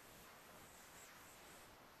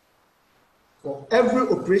 For every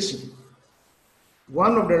operation,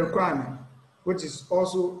 one of the requirements, which is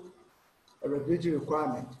also a regulatory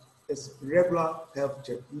requirement, is regular health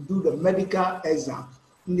check. You do the medical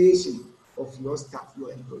examination of your staff,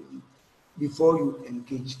 your employee, before you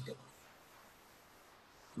engage them.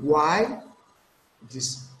 Why? It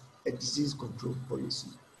is a disease control policy.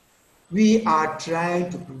 We are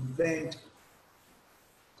trying to prevent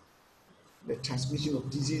the transmission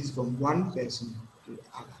of disease from one person to the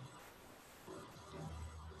other.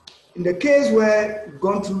 In the case where you've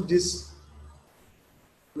gone through this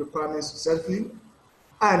requirements successfully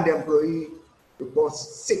and the employee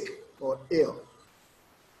reports sick or ill,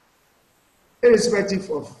 irrespective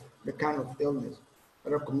of the kind of illness,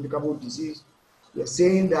 or a communicable disease, we are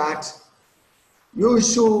saying that you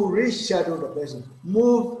should reschedule the person,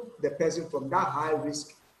 move the person from that high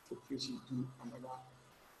risk occupation to another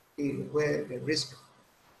area where the risk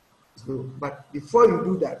is low. But before you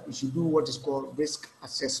do that, you should do what is called risk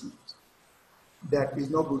assessment. That is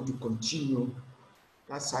not going to continue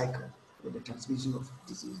that cycle with the transmission of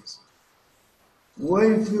diseases.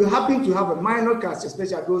 When you happen to have a minor cast,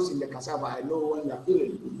 especially those in the cassava, I know when you are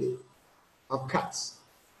feeling good, of cuts,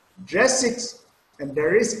 dress it, and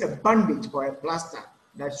there is a bandage or a plaster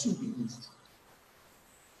that should be used.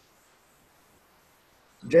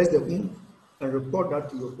 Dress the wound and report that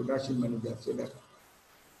to your production manager so that.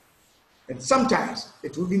 And sometimes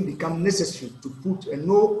it will even become necessary to put a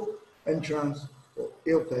no entrance for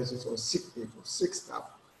ill persons or sick people, sick staff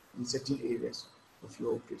in certain areas of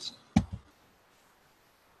your operation.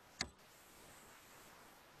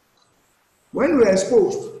 When we are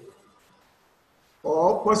exposed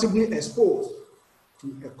or possibly exposed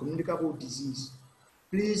to a communicable disease,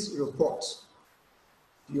 please report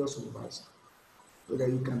to your supervisor so that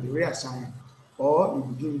you can be reassigned or you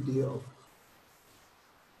begin day off.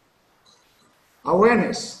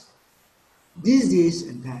 Awareness. These days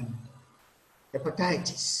and time,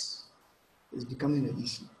 hepatitis is becoming an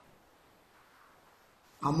issue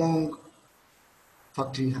among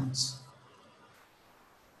factory hands.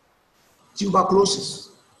 Tuberculosis,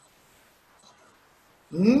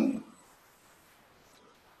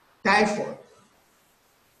 typhoid,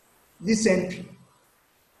 dysentery,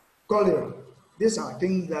 cholera. These are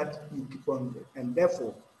things that you keep on, and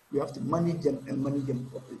therefore you have to manage them and manage them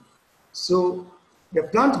properly. So the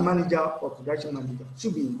plant manager or production manager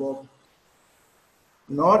should be involved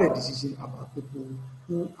in all the decisions about people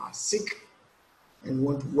who are sick and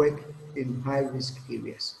want to work in high-risk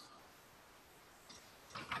areas.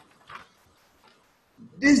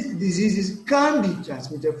 These diseases can be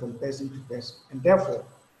transmitted from person to person, and therefore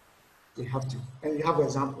we have to. And we have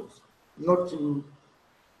examples, not too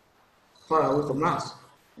far away from us,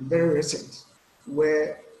 and very recent,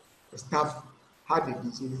 where the staff had the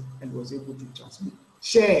disease and was able to transmit,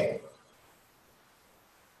 share,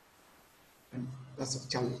 and that's a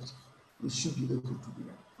challenge. We should be able to do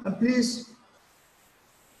that. And please,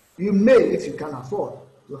 you may, if you can afford,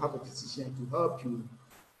 to have a physician to help you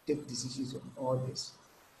take decisions on all this,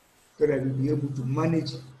 so that you'll be able to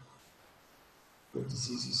manage the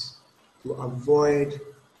diseases to avoid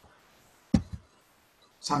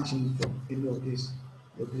sanctions from any of these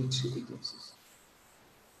regulatory agencies.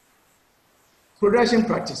 Production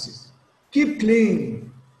practices. Keep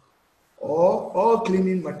clean or all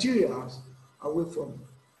cleaning materials away from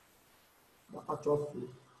the actual food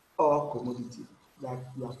or commodity that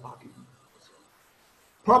you are packing.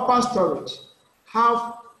 Proper storage.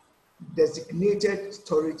 Have designated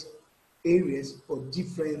storage areas for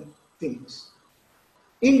different things.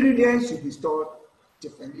 Ingredients should be stored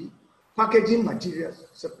differently, packaging materials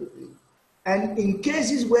separately, and in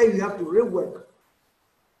cases where you have to rework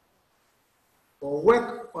or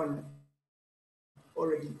work on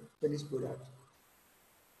already finished product,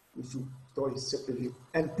 you should store it separately.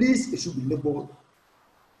 And please, it should be labeled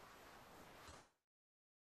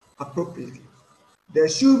appropriately. There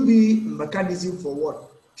should be a mechanism for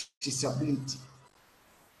what? Traceability.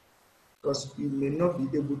 Because you may not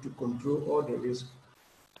be able to control all the risks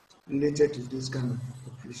related to this kind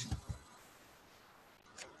of operation.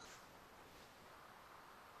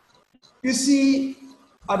 You see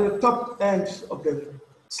at the top end of the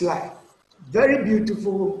slide, very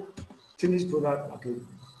beautiful finished product packaging,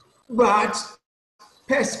 but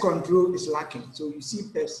pest control is lacking. So you see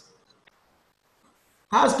pests.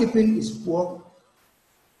 Housekeeping is poor,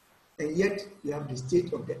 and yet you have the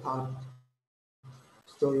state-of-the-art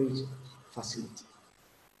storage facility.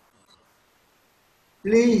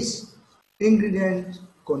 Please, ingredient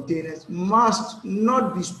containers must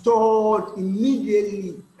not be stored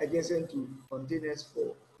immediately adjacent to containers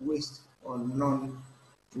for waste or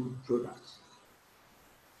non-food products.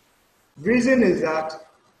 The reason is that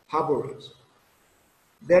harborage,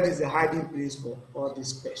 that is a hiding place for all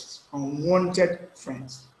these pests, unwanted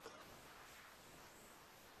friends.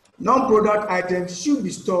 Non-product items should be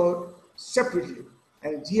stored separately.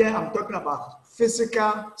 And here I'm talking about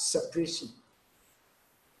physical separation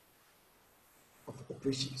of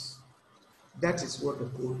operations. That is what the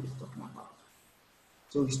code is talking about.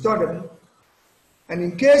 So we store them, and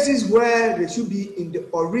in cases where they should be in the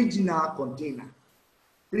original container,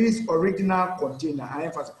 please, original container, I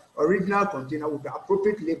emphasize, original container with the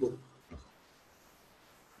appropriate label.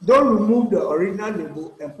 Don't remove the original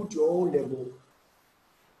label and put your own label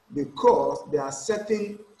because there are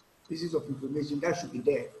certain pieces of information that should be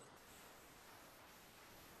there.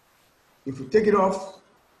 If you take it off,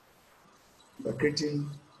 you're creating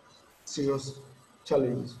serious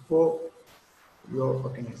challenges for your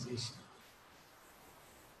organization.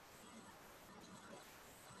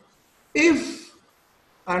 If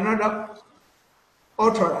another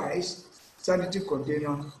authorized sanitary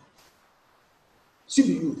container should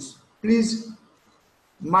be used, please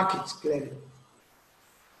mark it clearly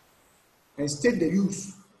and state the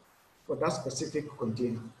use for that specific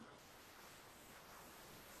container.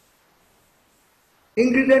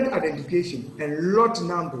 Ingredient identification and lot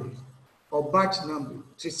numbering or batch numbering,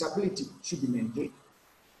 traceability should be maintained.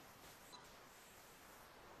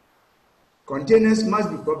 Containers must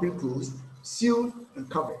be properly closed, sealed, and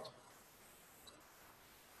covered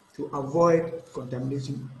to avoid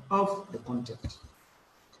contamination of the content.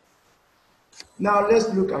 Now let's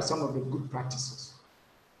look at some of the good practices.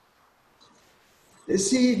 You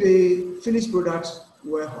see the finished product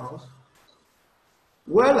warehouse,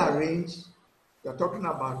 well arranged. You're talking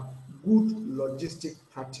about good logistic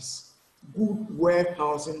practice, good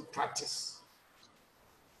warehousing practice.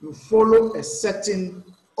 You follow a certain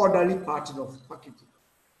orderly pattern of packaging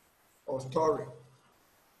or storing.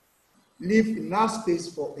 Leave enough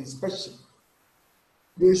space for inspection.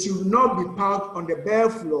 They should not be parked on the bare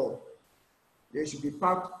floor. They should be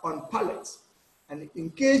parked on pallets. And in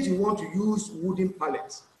case you want to use wooden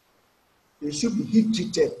pallets, they should be heat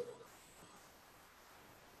treated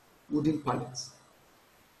wooden pallets.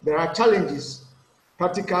 There are challenges,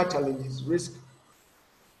 practical challenges, risk,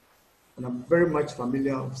 and I'm very much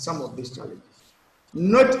familiar with some of these challenges.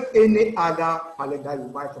 Not any other pallet that you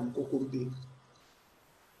buy from WACOMP.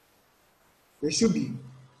 They should be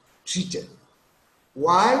treated.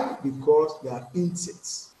 Why? Because there are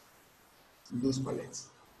insects in those pallets.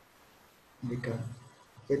 They can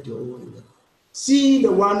affect your own life. See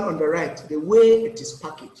the one on the right, the way it is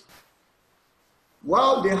packaged.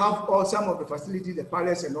 While they have all some of the facilities, the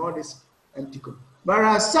pallets and all this empty, there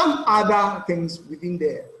are some other things within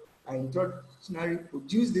there. I intentionally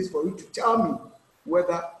produce this for you to tell me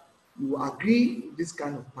whether you agree with this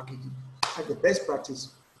kind of packaging as the best practice,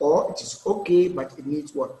 or it is okay, but it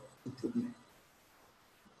needs what? Improvement.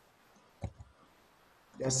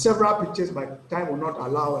 There are several pictures, but time will not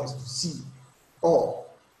allow us to see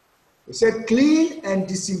all. They said clean and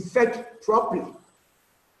disinfect properly.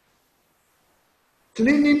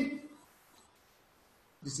 Cleaning,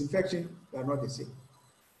 disinfection, they are not the same.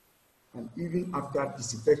 And even after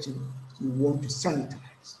disinfection, you want to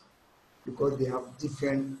sanitize because they have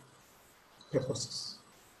different purposes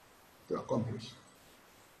to accomplish.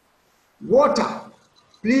 Water,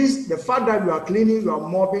 please, the fact that you are cleaning, you are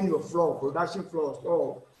mopping your floor, production floors,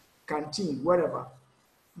 or canteen, whatever,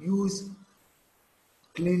 use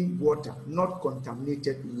clean water, not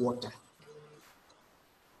contaminated water.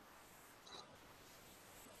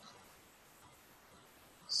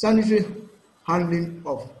 Sanitary handling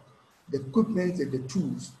of the equipment and the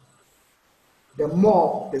tools, the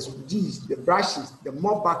mop, the squeegees, the brushes, the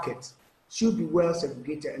mop buckets should be well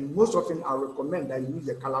segregated. And most often I recommend that you use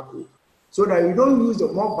the color code so that you don't use the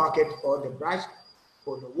mop bucket or the brush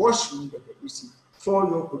or the washroom that you see for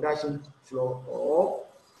your production floor or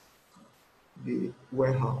the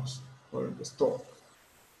warehouse or the store.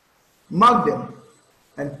 Mark them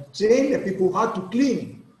and train the people how to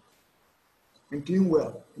clean and clean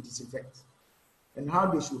well and disinfect, and how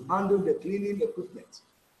they should handle the cleaning equipment.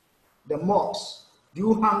 The mops, do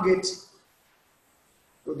you hang it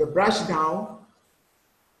with the brush down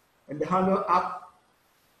and the handle up,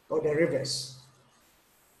 or the reverse?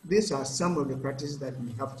 These are some of the practices that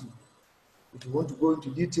we have to. If you want to go into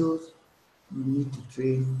details, you need to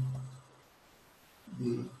train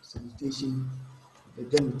the sanitation, the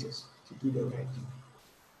janitors to do the right thing.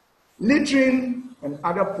 Littering and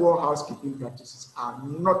other poor housekeeping practices are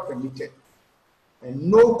not permitted, and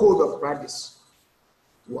no code of practice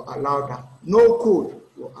will allow that. No code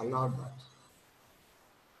will allow that.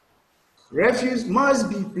 Refuse must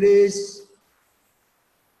be placed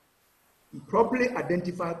in properly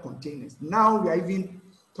identified containers. Now we are even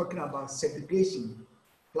talking about segregation,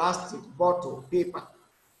 plastic, bottle, paper.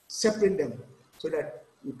 Separate them so that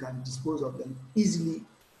you can dispose of them easily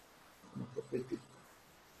and appropriately.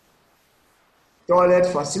 Toilet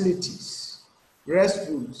facilities,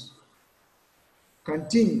 restrooms,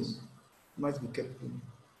 canteens must be kept clean.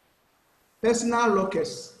 Personal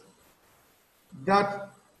lockers, that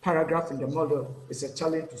paragraph in the model is a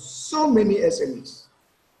challenge to so many SMEs.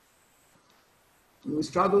 You will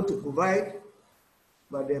struggle to provide,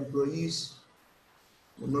 but the employees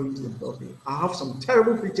will not use them properly. I have some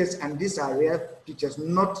terrible pictures, and these are rare pictures,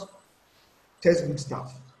 not textbook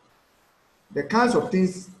stuff. The kinds of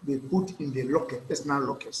things they put in the locker, personal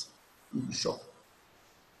lockers, you'll be shocked.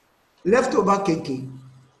 Leftover KK,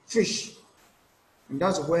 fish, and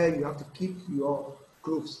that's where you have to keep your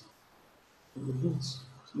clothes, your boots,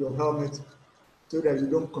 your helmet, so that you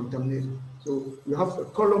don't contaminate. So you have a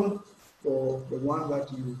column for the one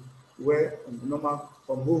that you wear on the normal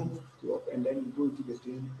from home to work, and then you go into the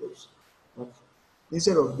training clothes. But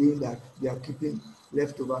instead of doing that, they are keeping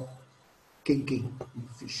leftover KK and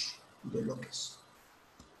fish in the lockers.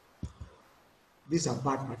 These are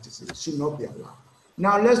bad practices. It should not be allowed.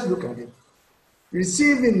 Now let's look at it.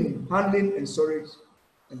 Receiving, handling, and storage,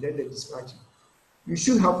 and then the dispatching. You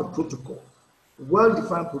should have a protocol, a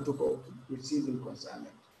well-defined protocol to receiving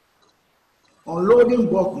consignment.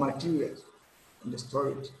 Unloading bulk materials and the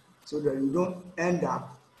storage, so that you don't end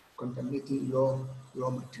up contaminating your raw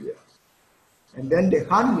materials. And then the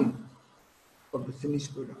handling of the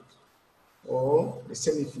finished product or the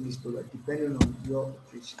semi-finished product, depending on your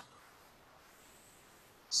operation.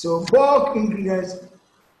 So bulk ingredients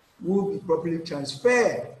will be properly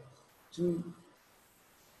transferred to,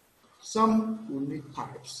 some will need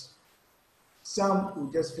pipes, some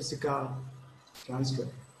will just physical transfer.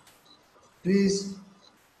 Please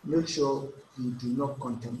make sure you do not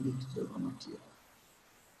contaminate the raw material.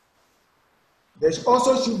 There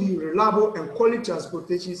also should be reliable and quality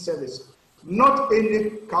transportation service, not any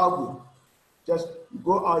cargo. Just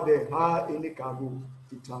go out there, hire any cargo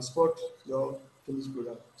to transport your finished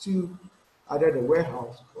product to either the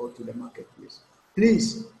warehouse or to the marketplace.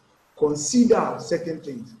 Please consider certain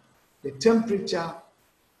things: the temperature,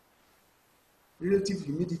 relative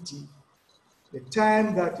humidity, the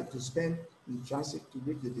time that it will spend in transit to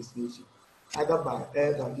reach the destination, either by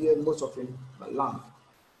air, by air, most often by land.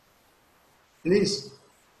 Please,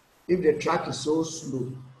 if the track is so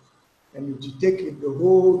slow and if you take it the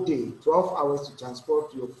whole day, 12 hours to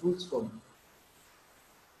transport your fruits from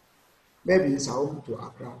maybe it's home to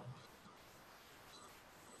Accra,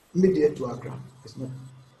 immediate to Accra, it's not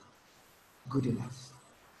good enough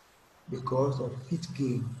because of heat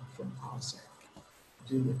gain from outside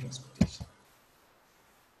during the transportation.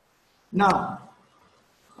 Now,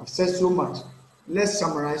 I've said so much. Let's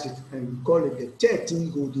summarize it and call it the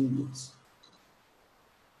 13 golden rules.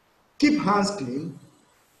 Keep hands clean,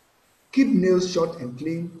 keep nails short and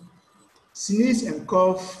clean, sneeze and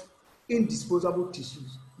cough in disposable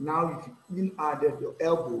tissues. Now you've even added your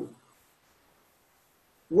elbow.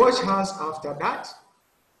 Wash hands after that.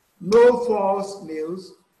 No false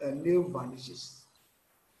nails and nail varnishes.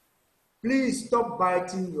 Please stop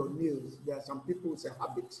biting your nails. There are some people with a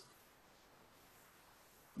habit.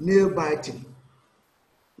 Nail biting.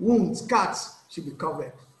 Wounds, cuts should be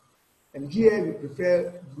covered. And here we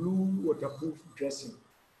prefer blue waterproof dressing.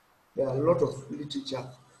 There are a lot of literature,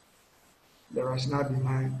 the rationale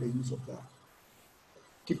behind the use of that.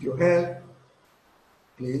 Keep your hair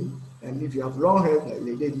clean, and if you have long hair,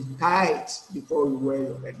 let it tight before you wear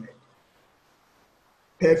your headnet.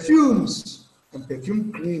 Perfumes and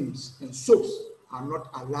perfume creams and soaps are not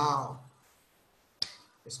allowed,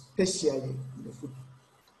 especially in the food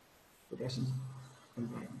production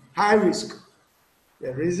environment. High risk.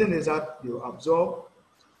 The reason is that they absorb.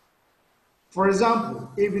 For example,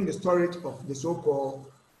 even the storage of the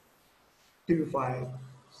so-called purified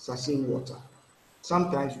sachet water.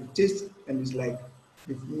 Sometimes you taste and it's like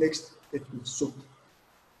they've mixed it with soap.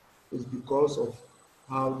 It's because of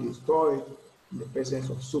how they store it in the presence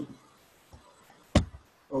of soap,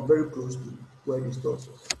 or very close to where they store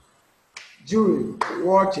soap. Jewelry,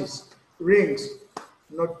 watches, rings,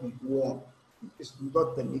 not be worn. It's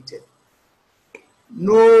not permitted.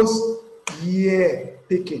 Nose, ear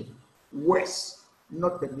picking, worse,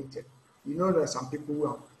 not permitted. You know there are some people who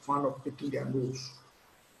are fond of picking their nose.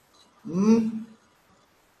 No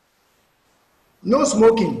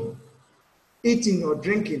smoking, eating or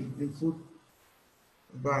drinking in food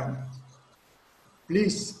environment.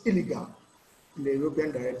 Please, illegal in the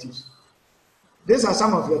European directives. These are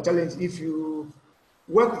some of your challenges. If you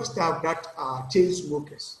work with staff that are chain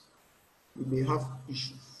smokers, you may have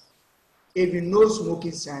issues. Even no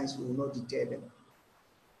smoking signs will not deter them.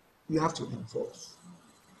 You have to enforce.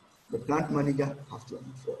 The plant manager have to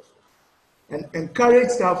enforce. And encourage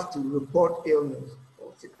staff to report illness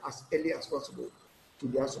or sick as early as possible to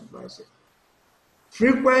their supervisors.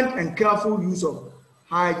 Frequent and careful use of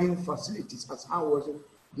hygiene facilities as hand washing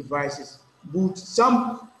devices. Boots.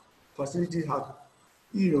 Some facilities have,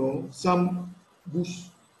 some boot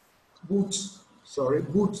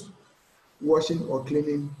washing or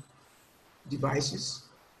cleaning devices.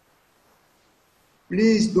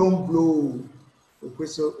 Please don't blow the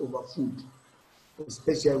whistle over food,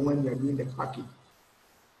 especially when you're doing the packing.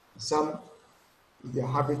 Some, their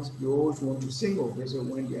habit, they always want to sing or whistle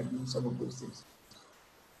when they are doing some of those things.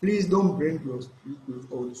 Please don't bring your clothes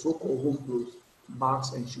or the so-called home clothes,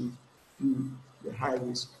 bags and shoes to the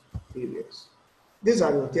high-risk areas. These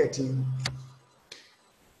are your 13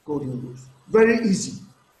 golden rules. Very easy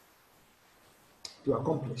to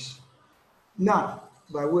accomplish. Now,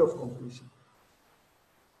 by way of conclusion,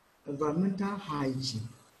 environmental hygiene,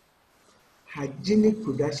 hygienic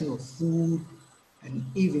production of food, and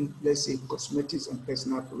even, let's say, cosmetics and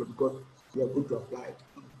personal products, because we are going to apply it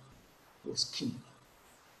on your skin.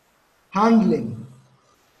 Handling,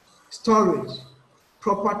 storage,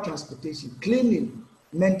 proper transportation, cleaning,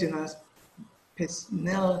 maintenance,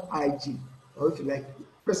 personal hygiene, or if you like,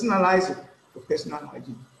 personalize it for personal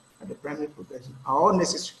hygiene and the primary production are all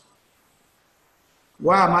necessary.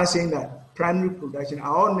 Why am I saying that? Primary production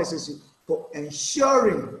are all necessary for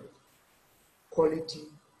ensuring quality,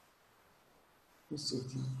 food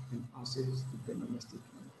safety, and access to the domestic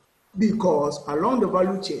market. Because along the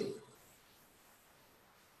value chain,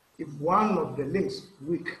 if one of the links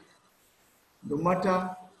weak, no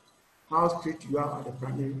matter how strict you are at the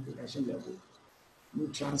primary production level, you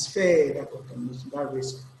transfer that contamination, that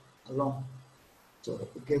risk along so that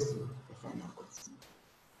it gets to the final consumer.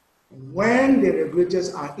 And when the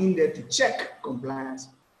regulators are in there to check compliance,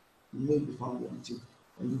 you may be found wanting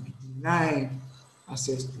and you'll be denied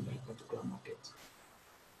access to that particular market.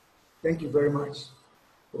 Thank you very much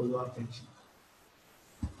for your attention.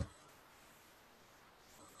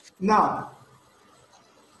 Now,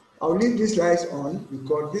 I'll leave these slides on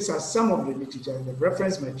because these are some of the literature, the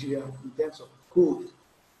reference material in terms of code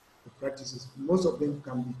of practices. Most of them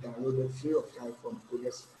can be downloaded free of charge from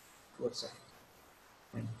Code's website.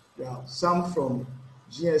 And there are some from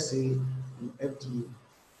GSA and FDA.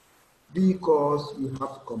 Because you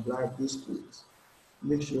have to comply with these codes,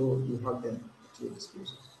 make sure you have them at your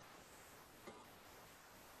disposal.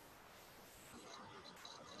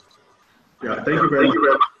 Yeah, thank you very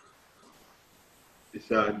much. It's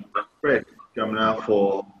Fred Kamna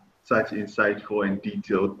for such insightful and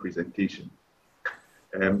detailed presentation.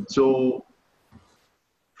 So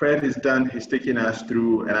Fred is done, he's taken us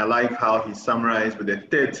through, and I like how he summarized with the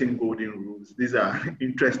 13 golden rules. These are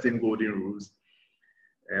interesting golden rules.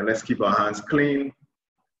 Let's keep our hands clean.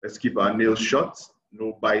 Let's keep our nails short.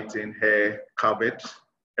 No biting, hair covered.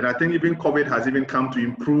 And I think even COVID has even come to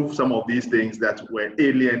improve some of these things that were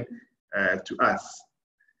alien to us.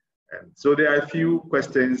 So there are a few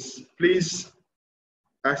questions. Please,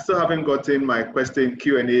 I still haven't gotten my question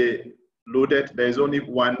Q&A loaded. There is only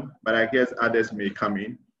one, but I guess others may come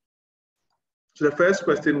in. So the first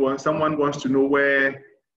question was, someone wants to know where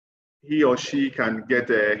he or she can get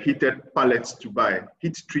heated pallets to buy,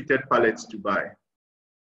 heat-treated pallets to buy.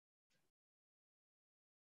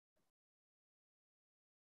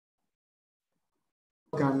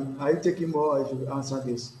 Are you taking more or I should answer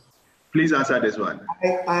this? Please answer this one.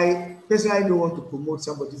 I personally don't want to promote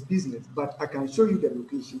somebody's business, but I can show you the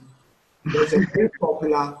location. There's a very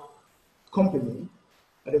popular company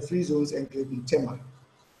at the Free Zones Enclave in Tema.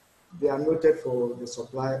 They are noted for the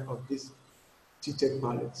supply of these heated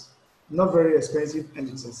pallets. Not very expensive, and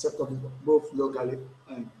it's acceptable both locally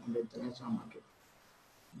and on the international market.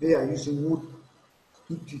 They are using wood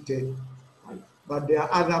heat-treated pallets, but there are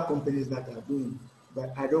other companies that are doing,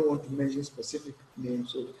 but I don't want to mention specific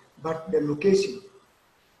names. So, but the location,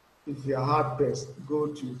 if you are hard pressed, go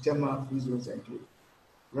to Tema Free Zones Enclave.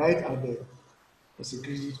 Right at the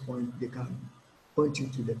security point, they can point you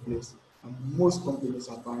to the place, and most companies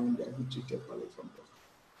are buying their heat-treated pallets from them.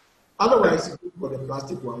 Otherwise, you go for the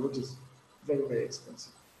plastic one, which is very, very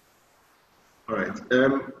expensive. All right.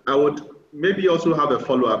 I would maybe also have a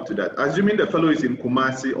follow-up to that. Assuming the fellow is in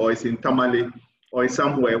Kumasi or is in Tamale or is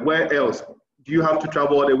somewhere, where else? Do you have to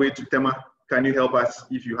travel all the way to Tema? Can you help us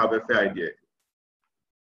if you have a fair idea?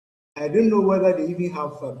 I don't know whether they even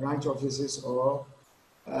have branch offices or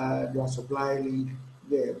their supply link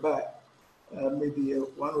there, but maybe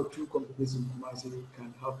one or two companies in Kumasi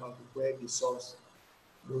can help out with where they source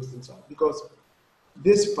those things are. Because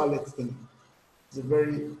this pallet thing is a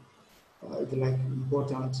very, if you like,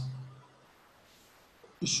 important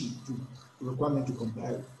issue to requirement to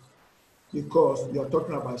comply with. Because we are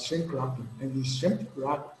talking about shrink wrapping, and you shrink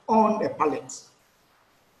wrap on a pallet.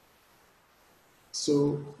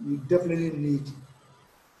 So you definitely need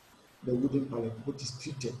the wooden pallet, which is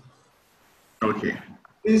treated. Okay.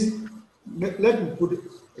 Please, let me put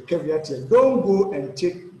a caveat here. Don't go and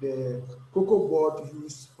take the cocoa board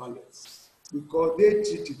used pallets because they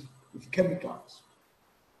treat it with chemicals.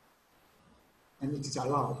 and it is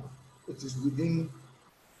allowed. It is within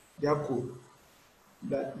their code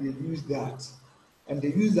that they use that, and they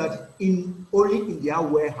use that only in their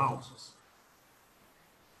warehouses.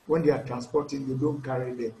 When they are transporting, they don't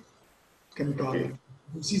carry the chemical. Okay.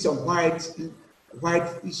 You see some white,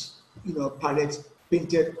 pallets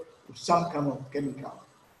painted with some kind of chemical.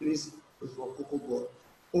 This is for cocoa board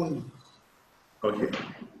only. Okay.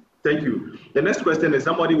 Thank you. The next question is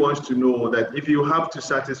somebody wants to know that if you have to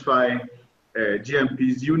satisfy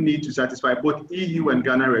GMPs, you need to satisfy both EU and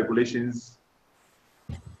Ghana regulations.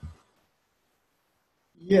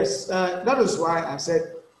 Yes, that is why I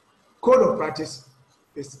said code of practice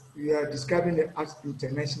is, we are describing it as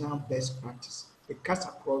international best practice. It cuts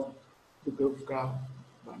across the geographical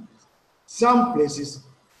boundaries. Some places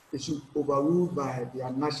it should overrule by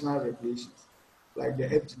their national regulations, like the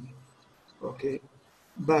FDA. Okay,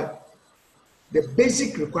 but the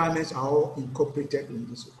basic requirements are all incorporated in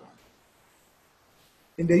this requirement.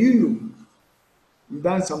 In the EU, we've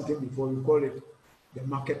done something before, we call it the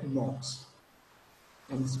market norms.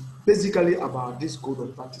 And it's basically about this code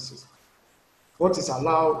of practices. What is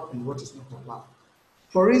allowed and what is not allowed.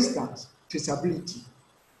 For instance, traceability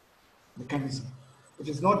mechanism. If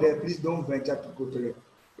it's not there, please don't venture to go to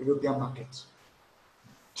the European market.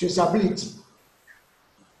 Traceability.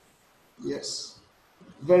 Yes.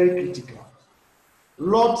 Very critical.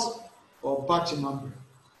 Lot or batch number.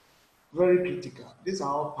 Very critical. These are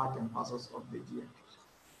all part and parcels of the GMPs.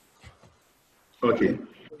 Okay.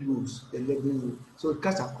 Rules, the labeling rule. So it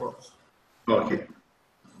cuts across. Okay.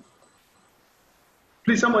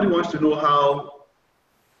 Please, somebody wants to know how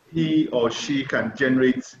he or she can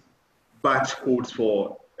generate batch codes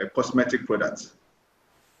for cosmetic products.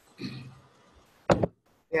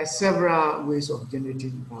 There are several ways of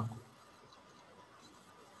generating barcode.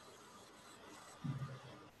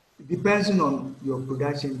 Depending on your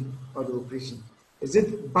production or the operation. Is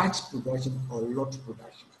it batch production or lot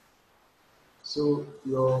production? So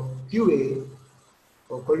your QA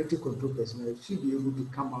or quality control personnel should be able to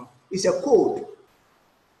come out. It's a code.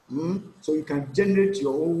 So you can generate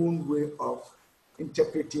your own way of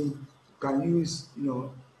interpreting. You can use,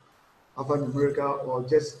 alphanumerical or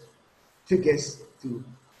just figures to.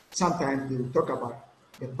 Sometimes they will talk about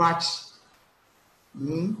the batch,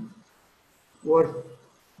 what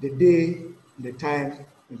the day, the time,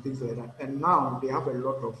 and things like that. And now they have a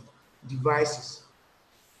lot of devices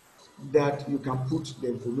that you can put the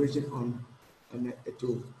information on, and it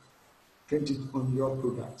will print it on your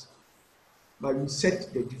product. But you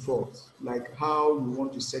set the default, like how you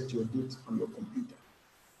want to set your date on your computer.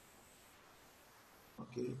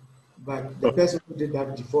 Okay, but the person who did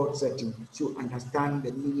that default setting should understand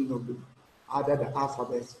the meaning of either the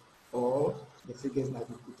alphabets or the figures that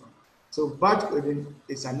you put on. So batch coding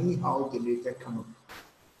is an anyhow generated kind of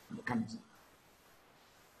mechanism.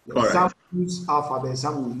 Some use alphabets,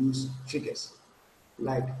 some will use figures.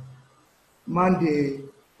 Like Monday,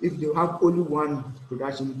 if you have only one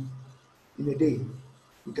production in a day,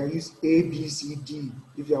 you can use A, B, C, D.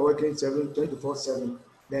 If you are working 24/7,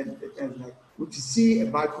 then like if you see a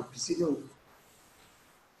barcode preceding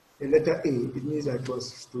the letter A, it means that it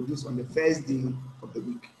was produced on the first day of the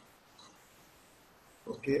week.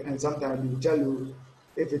 Okay, and sometimes they will tell you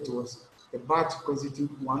if it was a batch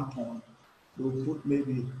constitute 1 ton, they will put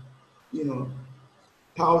maybe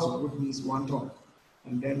 1,000 would means 1 ton,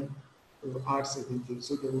 and then they will add certain things,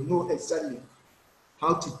 so they will know exactly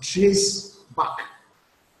how to trace back.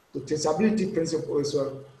 The traceability principle is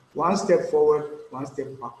one step forward, one step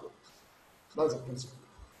backward. That's the principle.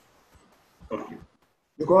 Okay.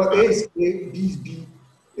 Because A is A, B is B,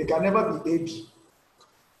 it can never be AB.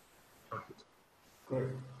 Okay.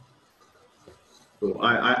 Correct. So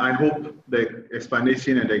I hope the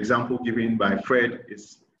explanation and the example given by Fred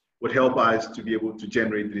would help us to be able to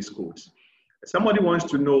generate these codes. Somebody wants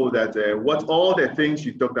to know that what all the things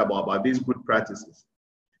you talked about these good practices,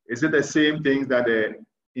 is it the same things that the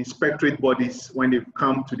inspectorate bodies, when they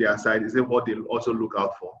come to their side, is it what they'll also look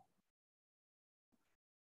out for?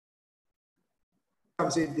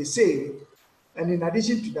 I'm saying the same, and in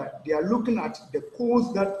addition to that, they are looking at the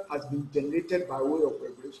codes that has been generated by way of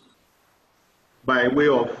regulation. By way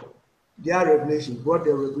of? Their regulation, what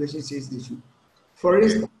the regulation says they should. For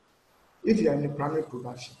instance, if you are in a primary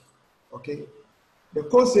production, okay, the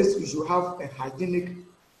code says you should have a hygienic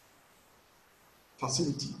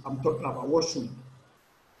facility. I'm talking about washroom.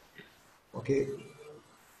 Okay.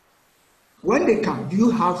 When they come, do you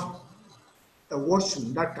have a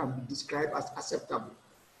washroom that can be described as acceptable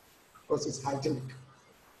because it's hygienic?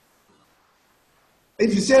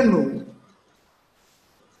 If you say no,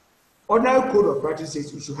 ordinary code of practice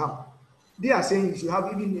says you should have. They are saying you should have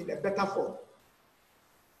even in a better form.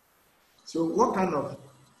 So what kind of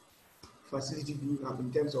facility do you have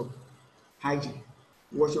in terms of hygiene,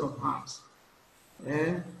 washing of hands?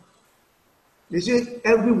 They say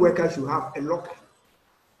every worker should have a locker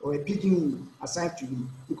or a pigeon room assigned to you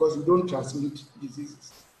because you don't transmit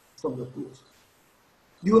diseases from the clothes.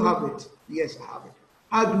 You have it? Yes, I have it.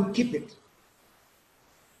 How do you keep it?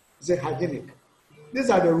 Is it hygienic? These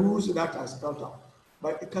are the rules that are spelled out,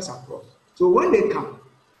 but it cuts across. So when they come,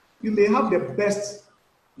 you may have the best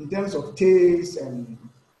in terms of taste and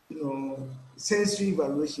sensory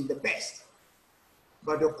evaluation, the best.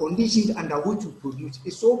 But the conditions under which you produce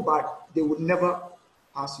is so bad, they would never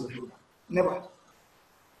pass your product. Never.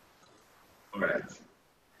 All right.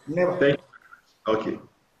 Never. Thank you. Okay.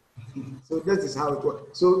 So this is how it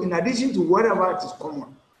works. So in addition to whatever it is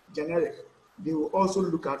common, generic, they will also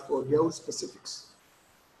look at for their own specifics.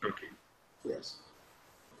 Okay. Yes.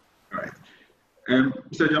 All right.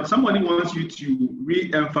 Mr. John, somebody wants you to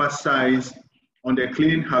re-emphasize on the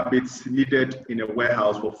cleaning habits needed in a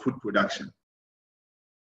warehouse for food production.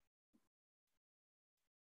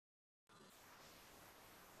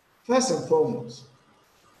 First and foremost,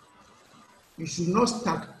 you should not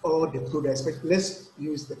stack all the products. Let's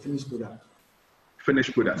use the finished product.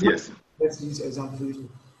 Finished products, yes. Let's use example finished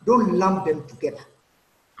product. Don't lump them together.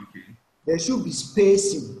 Okay. There should be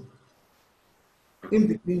spacing in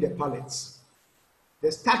between the pallets.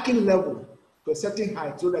 The stacking level to a certain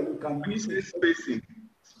height so that you can When you say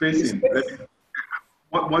spacing,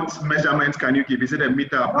 what measurements can you give? Is it a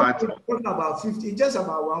meter apart? We're talking about 50, just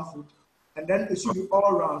about 1 foot. And then it should be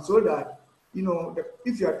all around so that,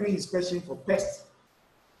 if you are doing inspection for pests,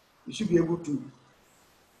 you should be able to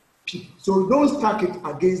pick. So don't stack it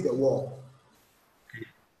against the wall.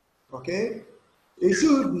 Okay? It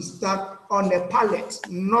should be stacked on the pallet,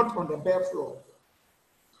 not on the bare floor.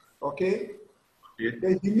 Okay? Okay.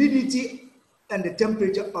 The humidity and the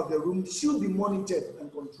temperature of the room should be monitored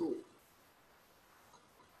and controlled.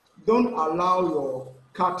 Don't allow your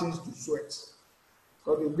curtains to sweat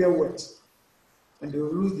because they get wet and they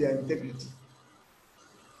will lose their integrity.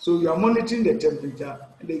 So you are monitoring the temperature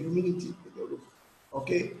and the humidity of the room.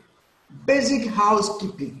 Okay? Basic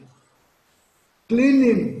housekeeping,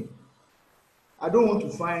 cleaning. I don't want to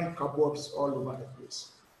find cobwebs all over the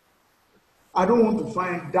place. I don't want to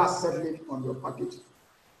find dust settling on your package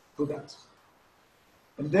products.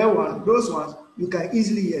 And those ones, you can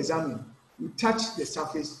easily examine. You touch the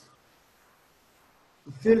surface,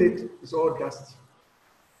 you feel it, it's all dusty.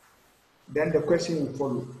 Then the question will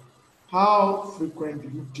follow. How frequent do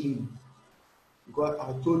you clean? Because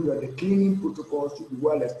I told you that the cleaning protocols should be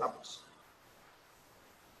well established.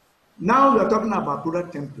 Now we are talking about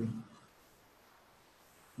product tempering.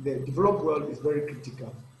 The developed world is very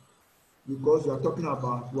critical because we are talking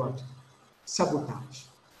about what? Sabotage.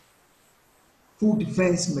 Food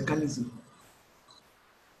defense mechanism.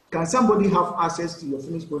 Can somebody have access to your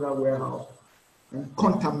finished product warehouse and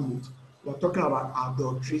contaminate? We are talking about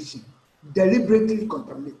adulteration. Deliberately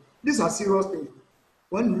contaminate. These are serious things.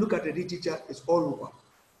 When you look at the literature, it's all over.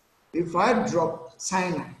 If I drop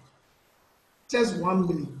cyanide, just 1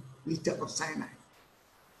 milliliter of cyanide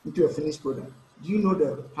into a finished product, do you know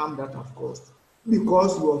the harm that I've caused?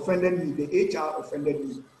 Because you offended me, the HR offended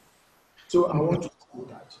me. So I want to do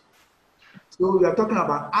that. So we are talking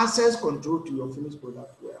about access control to your finished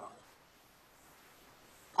product warehouse.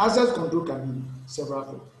 Access control can be several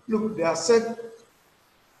things. Look, there are set,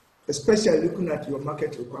 especially looking at your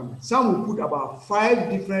market requirements. Some will put about 5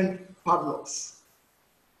 different padlocks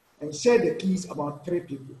and share the keys about 3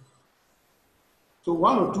 people. So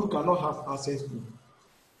 1 or 2 cannot have access to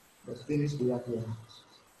the finished product warehouse.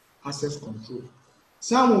 Access control.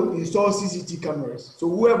 Some will install CCTV cameras. So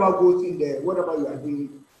whoever goes in there, whatever you are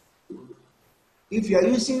doing, if you are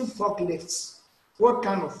using forklifts, what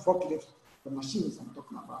kind of forklift, the machines I'm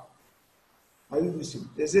talking about, are you using?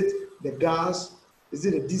 Is it the gas? Is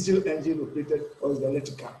it a diesel engine operated or is it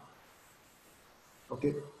electrical?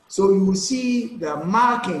 Okay, so you will see the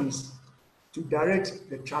markings to direct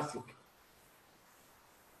the traffic.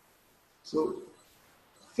 So,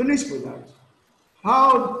 finished product,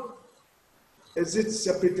 how is it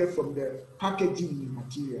separated from the packaging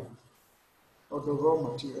material or the raw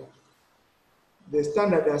material? The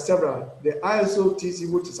standard, there are several. The ISO TC,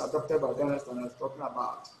 which is adopted by Ghana standards, talking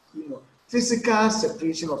about physical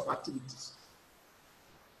separation of activities.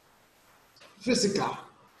 Physical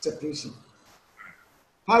separation.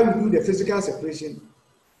 How you do the physical separation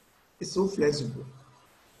is so flexible.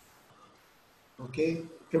 Okay?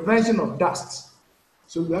 Prevention of dust.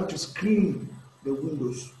 So you have to screen the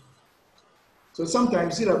windows. So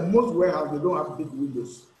sometimes you see that most warehouses, they don't have big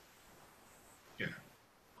windows. Yeah.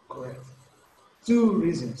 Correct. 2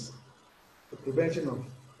 reasons. prevention of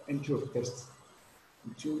entry of pests,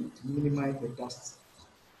 to minimize the dust.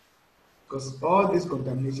 Because all this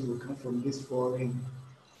contamination will come from these foreign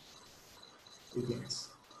agents.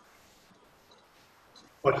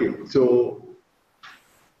 Okay, so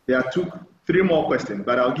there are three more questions,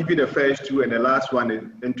 but I'll give you the first two and the last one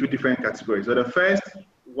in two different categories. So the first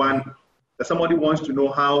one, that somebody wants to know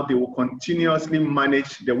how they will continuously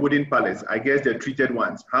manage the wooden pallets. I guess the treated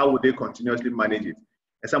ones. How would they continuously manage it?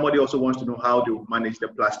 And somebody also wants to know how they will manage the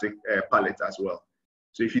plastic pallets as well.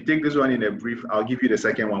 So if you take this one in a brief, I'll give you the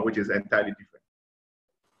second one, which is entirely different.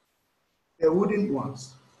 The wooden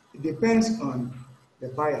ones, it depends on the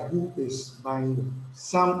buyer who is buying them.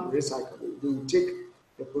 Some recyclable, they will take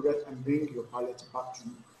the product and bring your pallet back to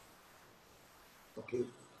you. Okay.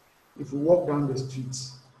 If you walk down the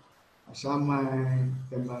streets, Ashama,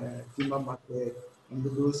 Timber Market, and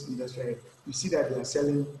those industries, you see that they are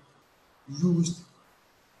selling used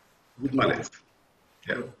wooden pallets.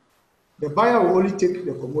 Yeah. The buyer will only take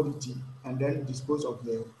the commodity and then dispose of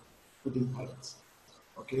the wooden pallets.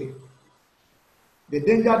 Okay. The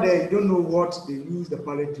danger there, you don't know what they use the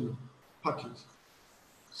pallet to package.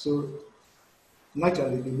 So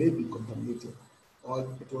naturally, they may be contaminated, or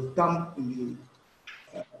it was dumped in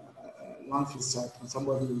the landfill site and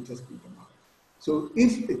somebody will just pick them up. So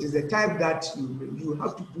if it is the type that you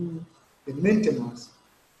have to do the maintenance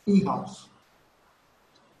in-house,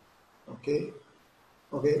 okay,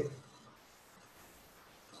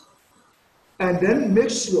 and then make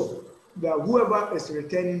sure that whoever is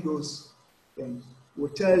returning those things will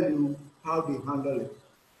tell you how they handle it,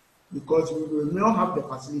 because we will not have the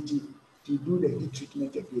facility to do the heat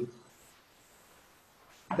treatment again.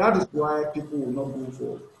 That is why people will not go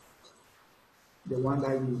for the one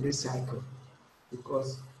that you recycle,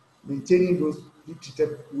 because maintaining those heat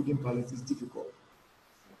treated wooden pallets is difficult.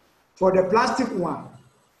 For the plastic one,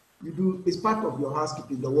 you do, it's part of your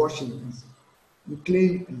housekeeping, the washing. You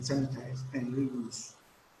clean and sanitize and reuse.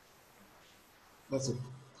 That's it.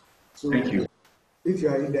 So thank you. If you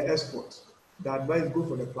are in the export, the advice go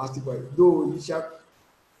for the plastic one. Though initial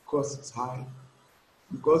cost is high,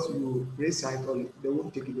 because you recycle it, they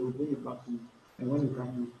won't take it, they will bring it back to you. And when you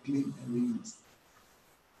can, you clean and reuse.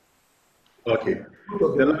 Okay.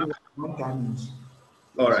 One-time use.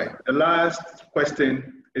 All right. The last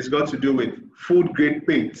question is got to do with food grade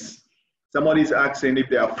paints. Somebody is asking if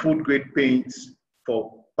there are food grade paints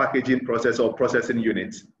for packaging process or processing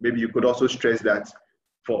units. Maybe you could also stress that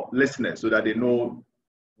for listeners so that they know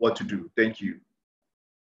what to do. Thank you.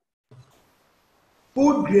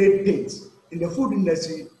 Food grade paints. In the food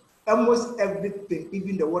industry, almost everything,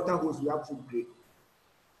 even the water hose, we have food grade.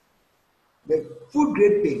 The food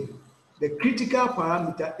grade paint, the critical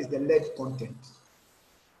parameter is the lead content.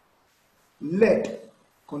 Lead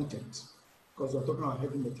content, because we're talking about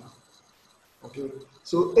heavy metal. Okay,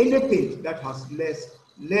 so any paint that has less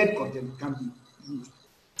lead content can be used.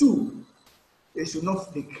 Two, it should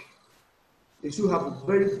not flake. It should have a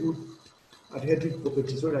very good adhesive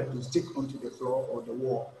property so that it will stick onto the floor or the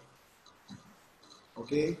wall.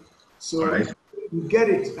 Okay, so right. You get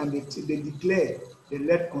it and they declare the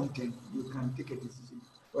lead content, you can take a decision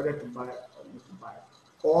whether to buy or not to buy.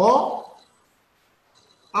 Or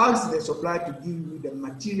ask the supplier to give you the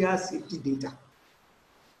material safety data.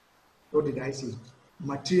 What did I say?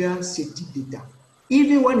 Material safety data.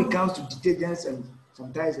 Even when it comes to detergents and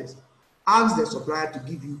sanitizers, ask the supplier to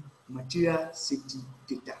give you material safety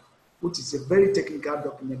data, which is a very technical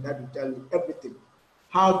document that will tell you everything,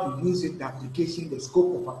 how to use it, the application, the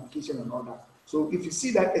scope of application and all that. So if you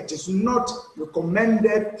see that it is not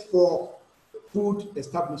recommended for food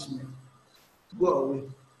establishment, go away,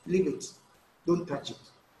 leave it, don't touch it.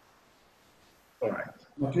 All right.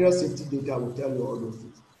 Material safety data will tell you all those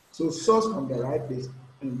things. So source from the right place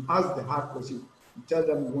and ask the hard question. You tell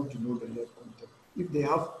them you want to know the lead content. If they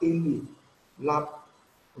have any lab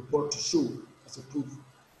report to show as a proof,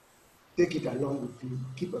 take it along with you.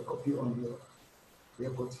 Keep a copy on your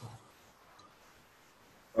record file.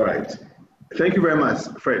 All right. Thank you very much,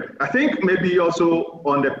 Fred. I think maybe also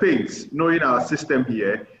on the paints, knowing our system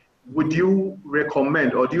here, would you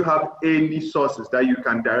recommend or do you have any sources that you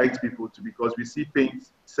can direct people to? Because we see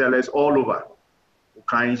paint sellers all over,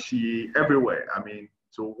 Ukainshi, everywhere. I mean,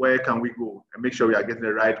 so where can we go and make sure we are getting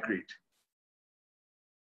the right grade?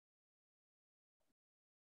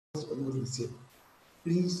 Almost the same.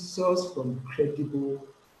 Please source from credible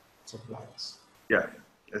suppliers. Yeah,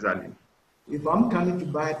 exactly. If I'm coming to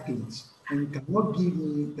buy paint and you cannot give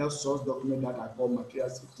me that source document that I call material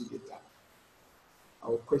safety data, I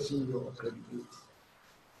will question your credibility.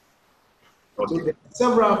 Okay. So there are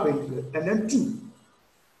several things, and then two,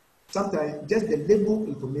 sometimes just the label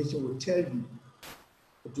information will tell you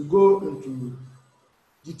to go into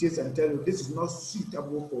details and tell you this is not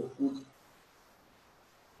suitable for food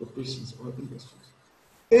operations or industries.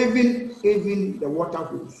 Even the water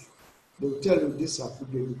holes, they will tell you this are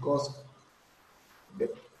food grade because the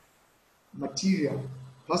material,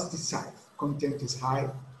 pesticide content is high,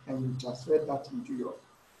 and you transfer that into your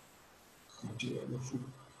material, your food.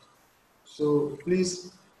 So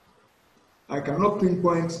please, I cannot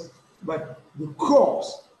pinpoint, but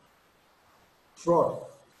because fraud,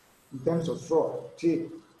 in terms of fraud, trade,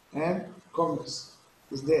 and commerce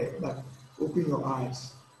is there, but open your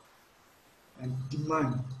eyes and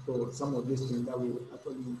demand for some of these things that will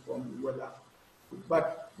actually inform you whether.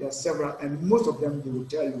 But there are several, and most of them they will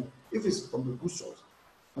tell you if it's from a good source,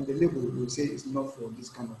 and the label will say it's not for this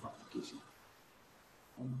kind of application.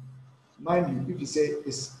 And mind you, if you say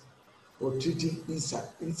it's for treating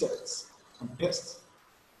insects and pests,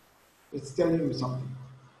 it's telling you something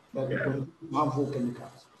that it contains harmful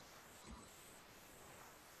chemicals.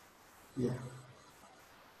 Yeah.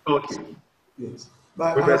 Okay. Yes.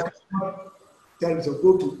 But I cannot tell you to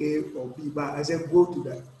go to A or B, but I said go to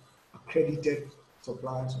the accredited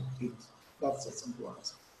suppliers of things. That's a simple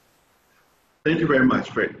answer. Thank you very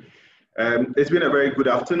much, Fred. It's been a very good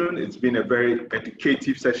afternoon. It's been a very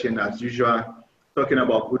educative session as usual, talking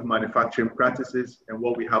about good manufacturing practices and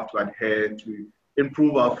what we have to adhere to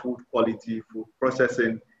improve our food quality, food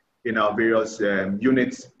processing in our various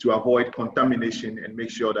units to avoid contamination and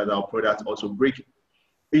make sure that our products also break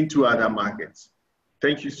into other markets.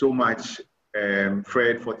 Thank you so much,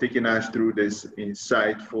 Fred, for taking us through this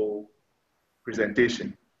insightful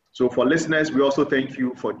presentation. So for listeners, we also thank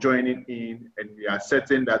you for joining in, and we are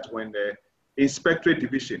certain that when the Inspectorate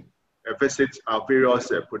Division visits our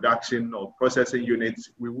various production or processing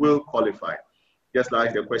units, we will qualify. Just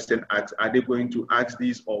like the question asks, are they going to ask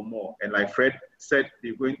these or more? And like Fred said,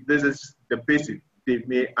 this is the basic. They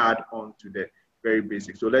may add on to the very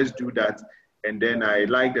basic. So let's do that. And then I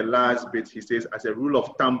like the last bit. He says, as a rule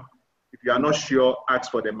of thumb, if you are not sure,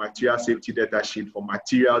 ask for the material safety data sheet for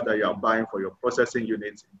material that you are buying for your processing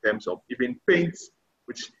units in terms of even paints,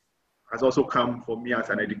 which has also come for me as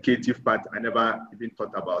an educative part. I never even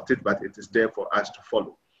thought about it, but it is there for us to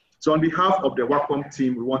follow. So on behalf of the WACOMP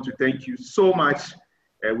team, we want to thank you so much.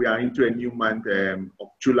 We are into a new month of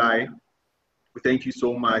July. We thank you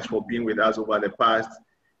so much for being with us over the past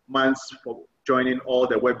months, for joining all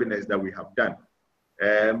the webinars that we have done.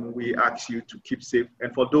 We ask you to keep safe.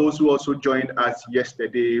 And for those who also joined us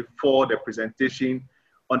yesterday for the presentation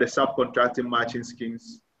on the subcontracting matching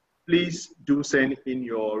schemes, please do send in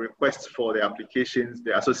your requests for the applications,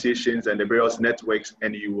 the associations, and the various networks,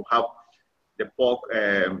 and you will have the bulk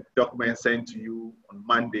document sent to you on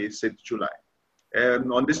Monday, 6th July.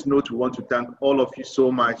 On this note, we want to thank all of you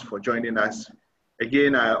so much for joining us.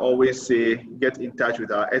 Again, I always say, get in touch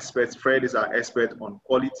with our experts. Fred is our expert on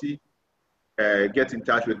quality. Get in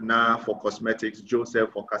touch with Na for cosmetics,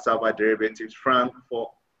 Joseph for cassava derivatives, Frank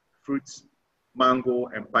for fruits, mango,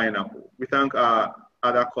 and pineapple. We thank our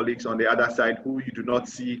other colleagues on the other side who you do not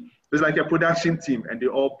see. It's like a production team, and they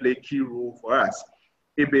all play a key role for us.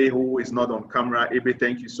 Ebe, who is not on camera. Ebe,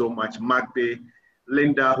 thank you so much. Magde,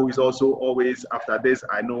 Linda, who is also always after this,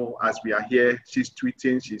 I know as we are here, she's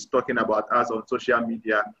tweeting, she's talking about us on social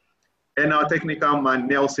media. And our technical man,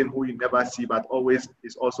 Nelson, who you never see, but always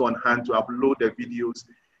is also on hand to upload the videos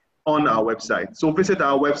on our website. So visit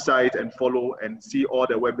our website and follow and see all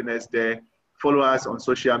the webinars there. Follow us on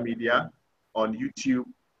social media, on YouTube.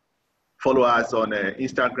 Follow us on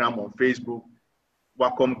Instagram, on Facebook,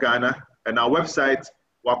 WACOMP Ghana, and our website,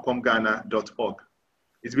 wacompghana.org.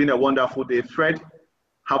 It's been a wonderful day, Fred.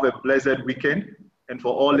 Have a blessed weekend. And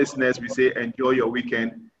for all listeners, we say enjoy your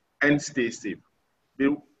weekend and stay safe.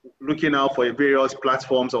 Be looking out for various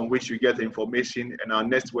platforms on which you get information, and our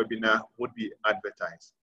next webinar would be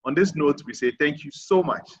advertised. On this note, we say thank you so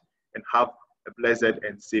much and have a blessed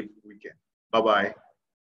and safe weekend. Bye-bye.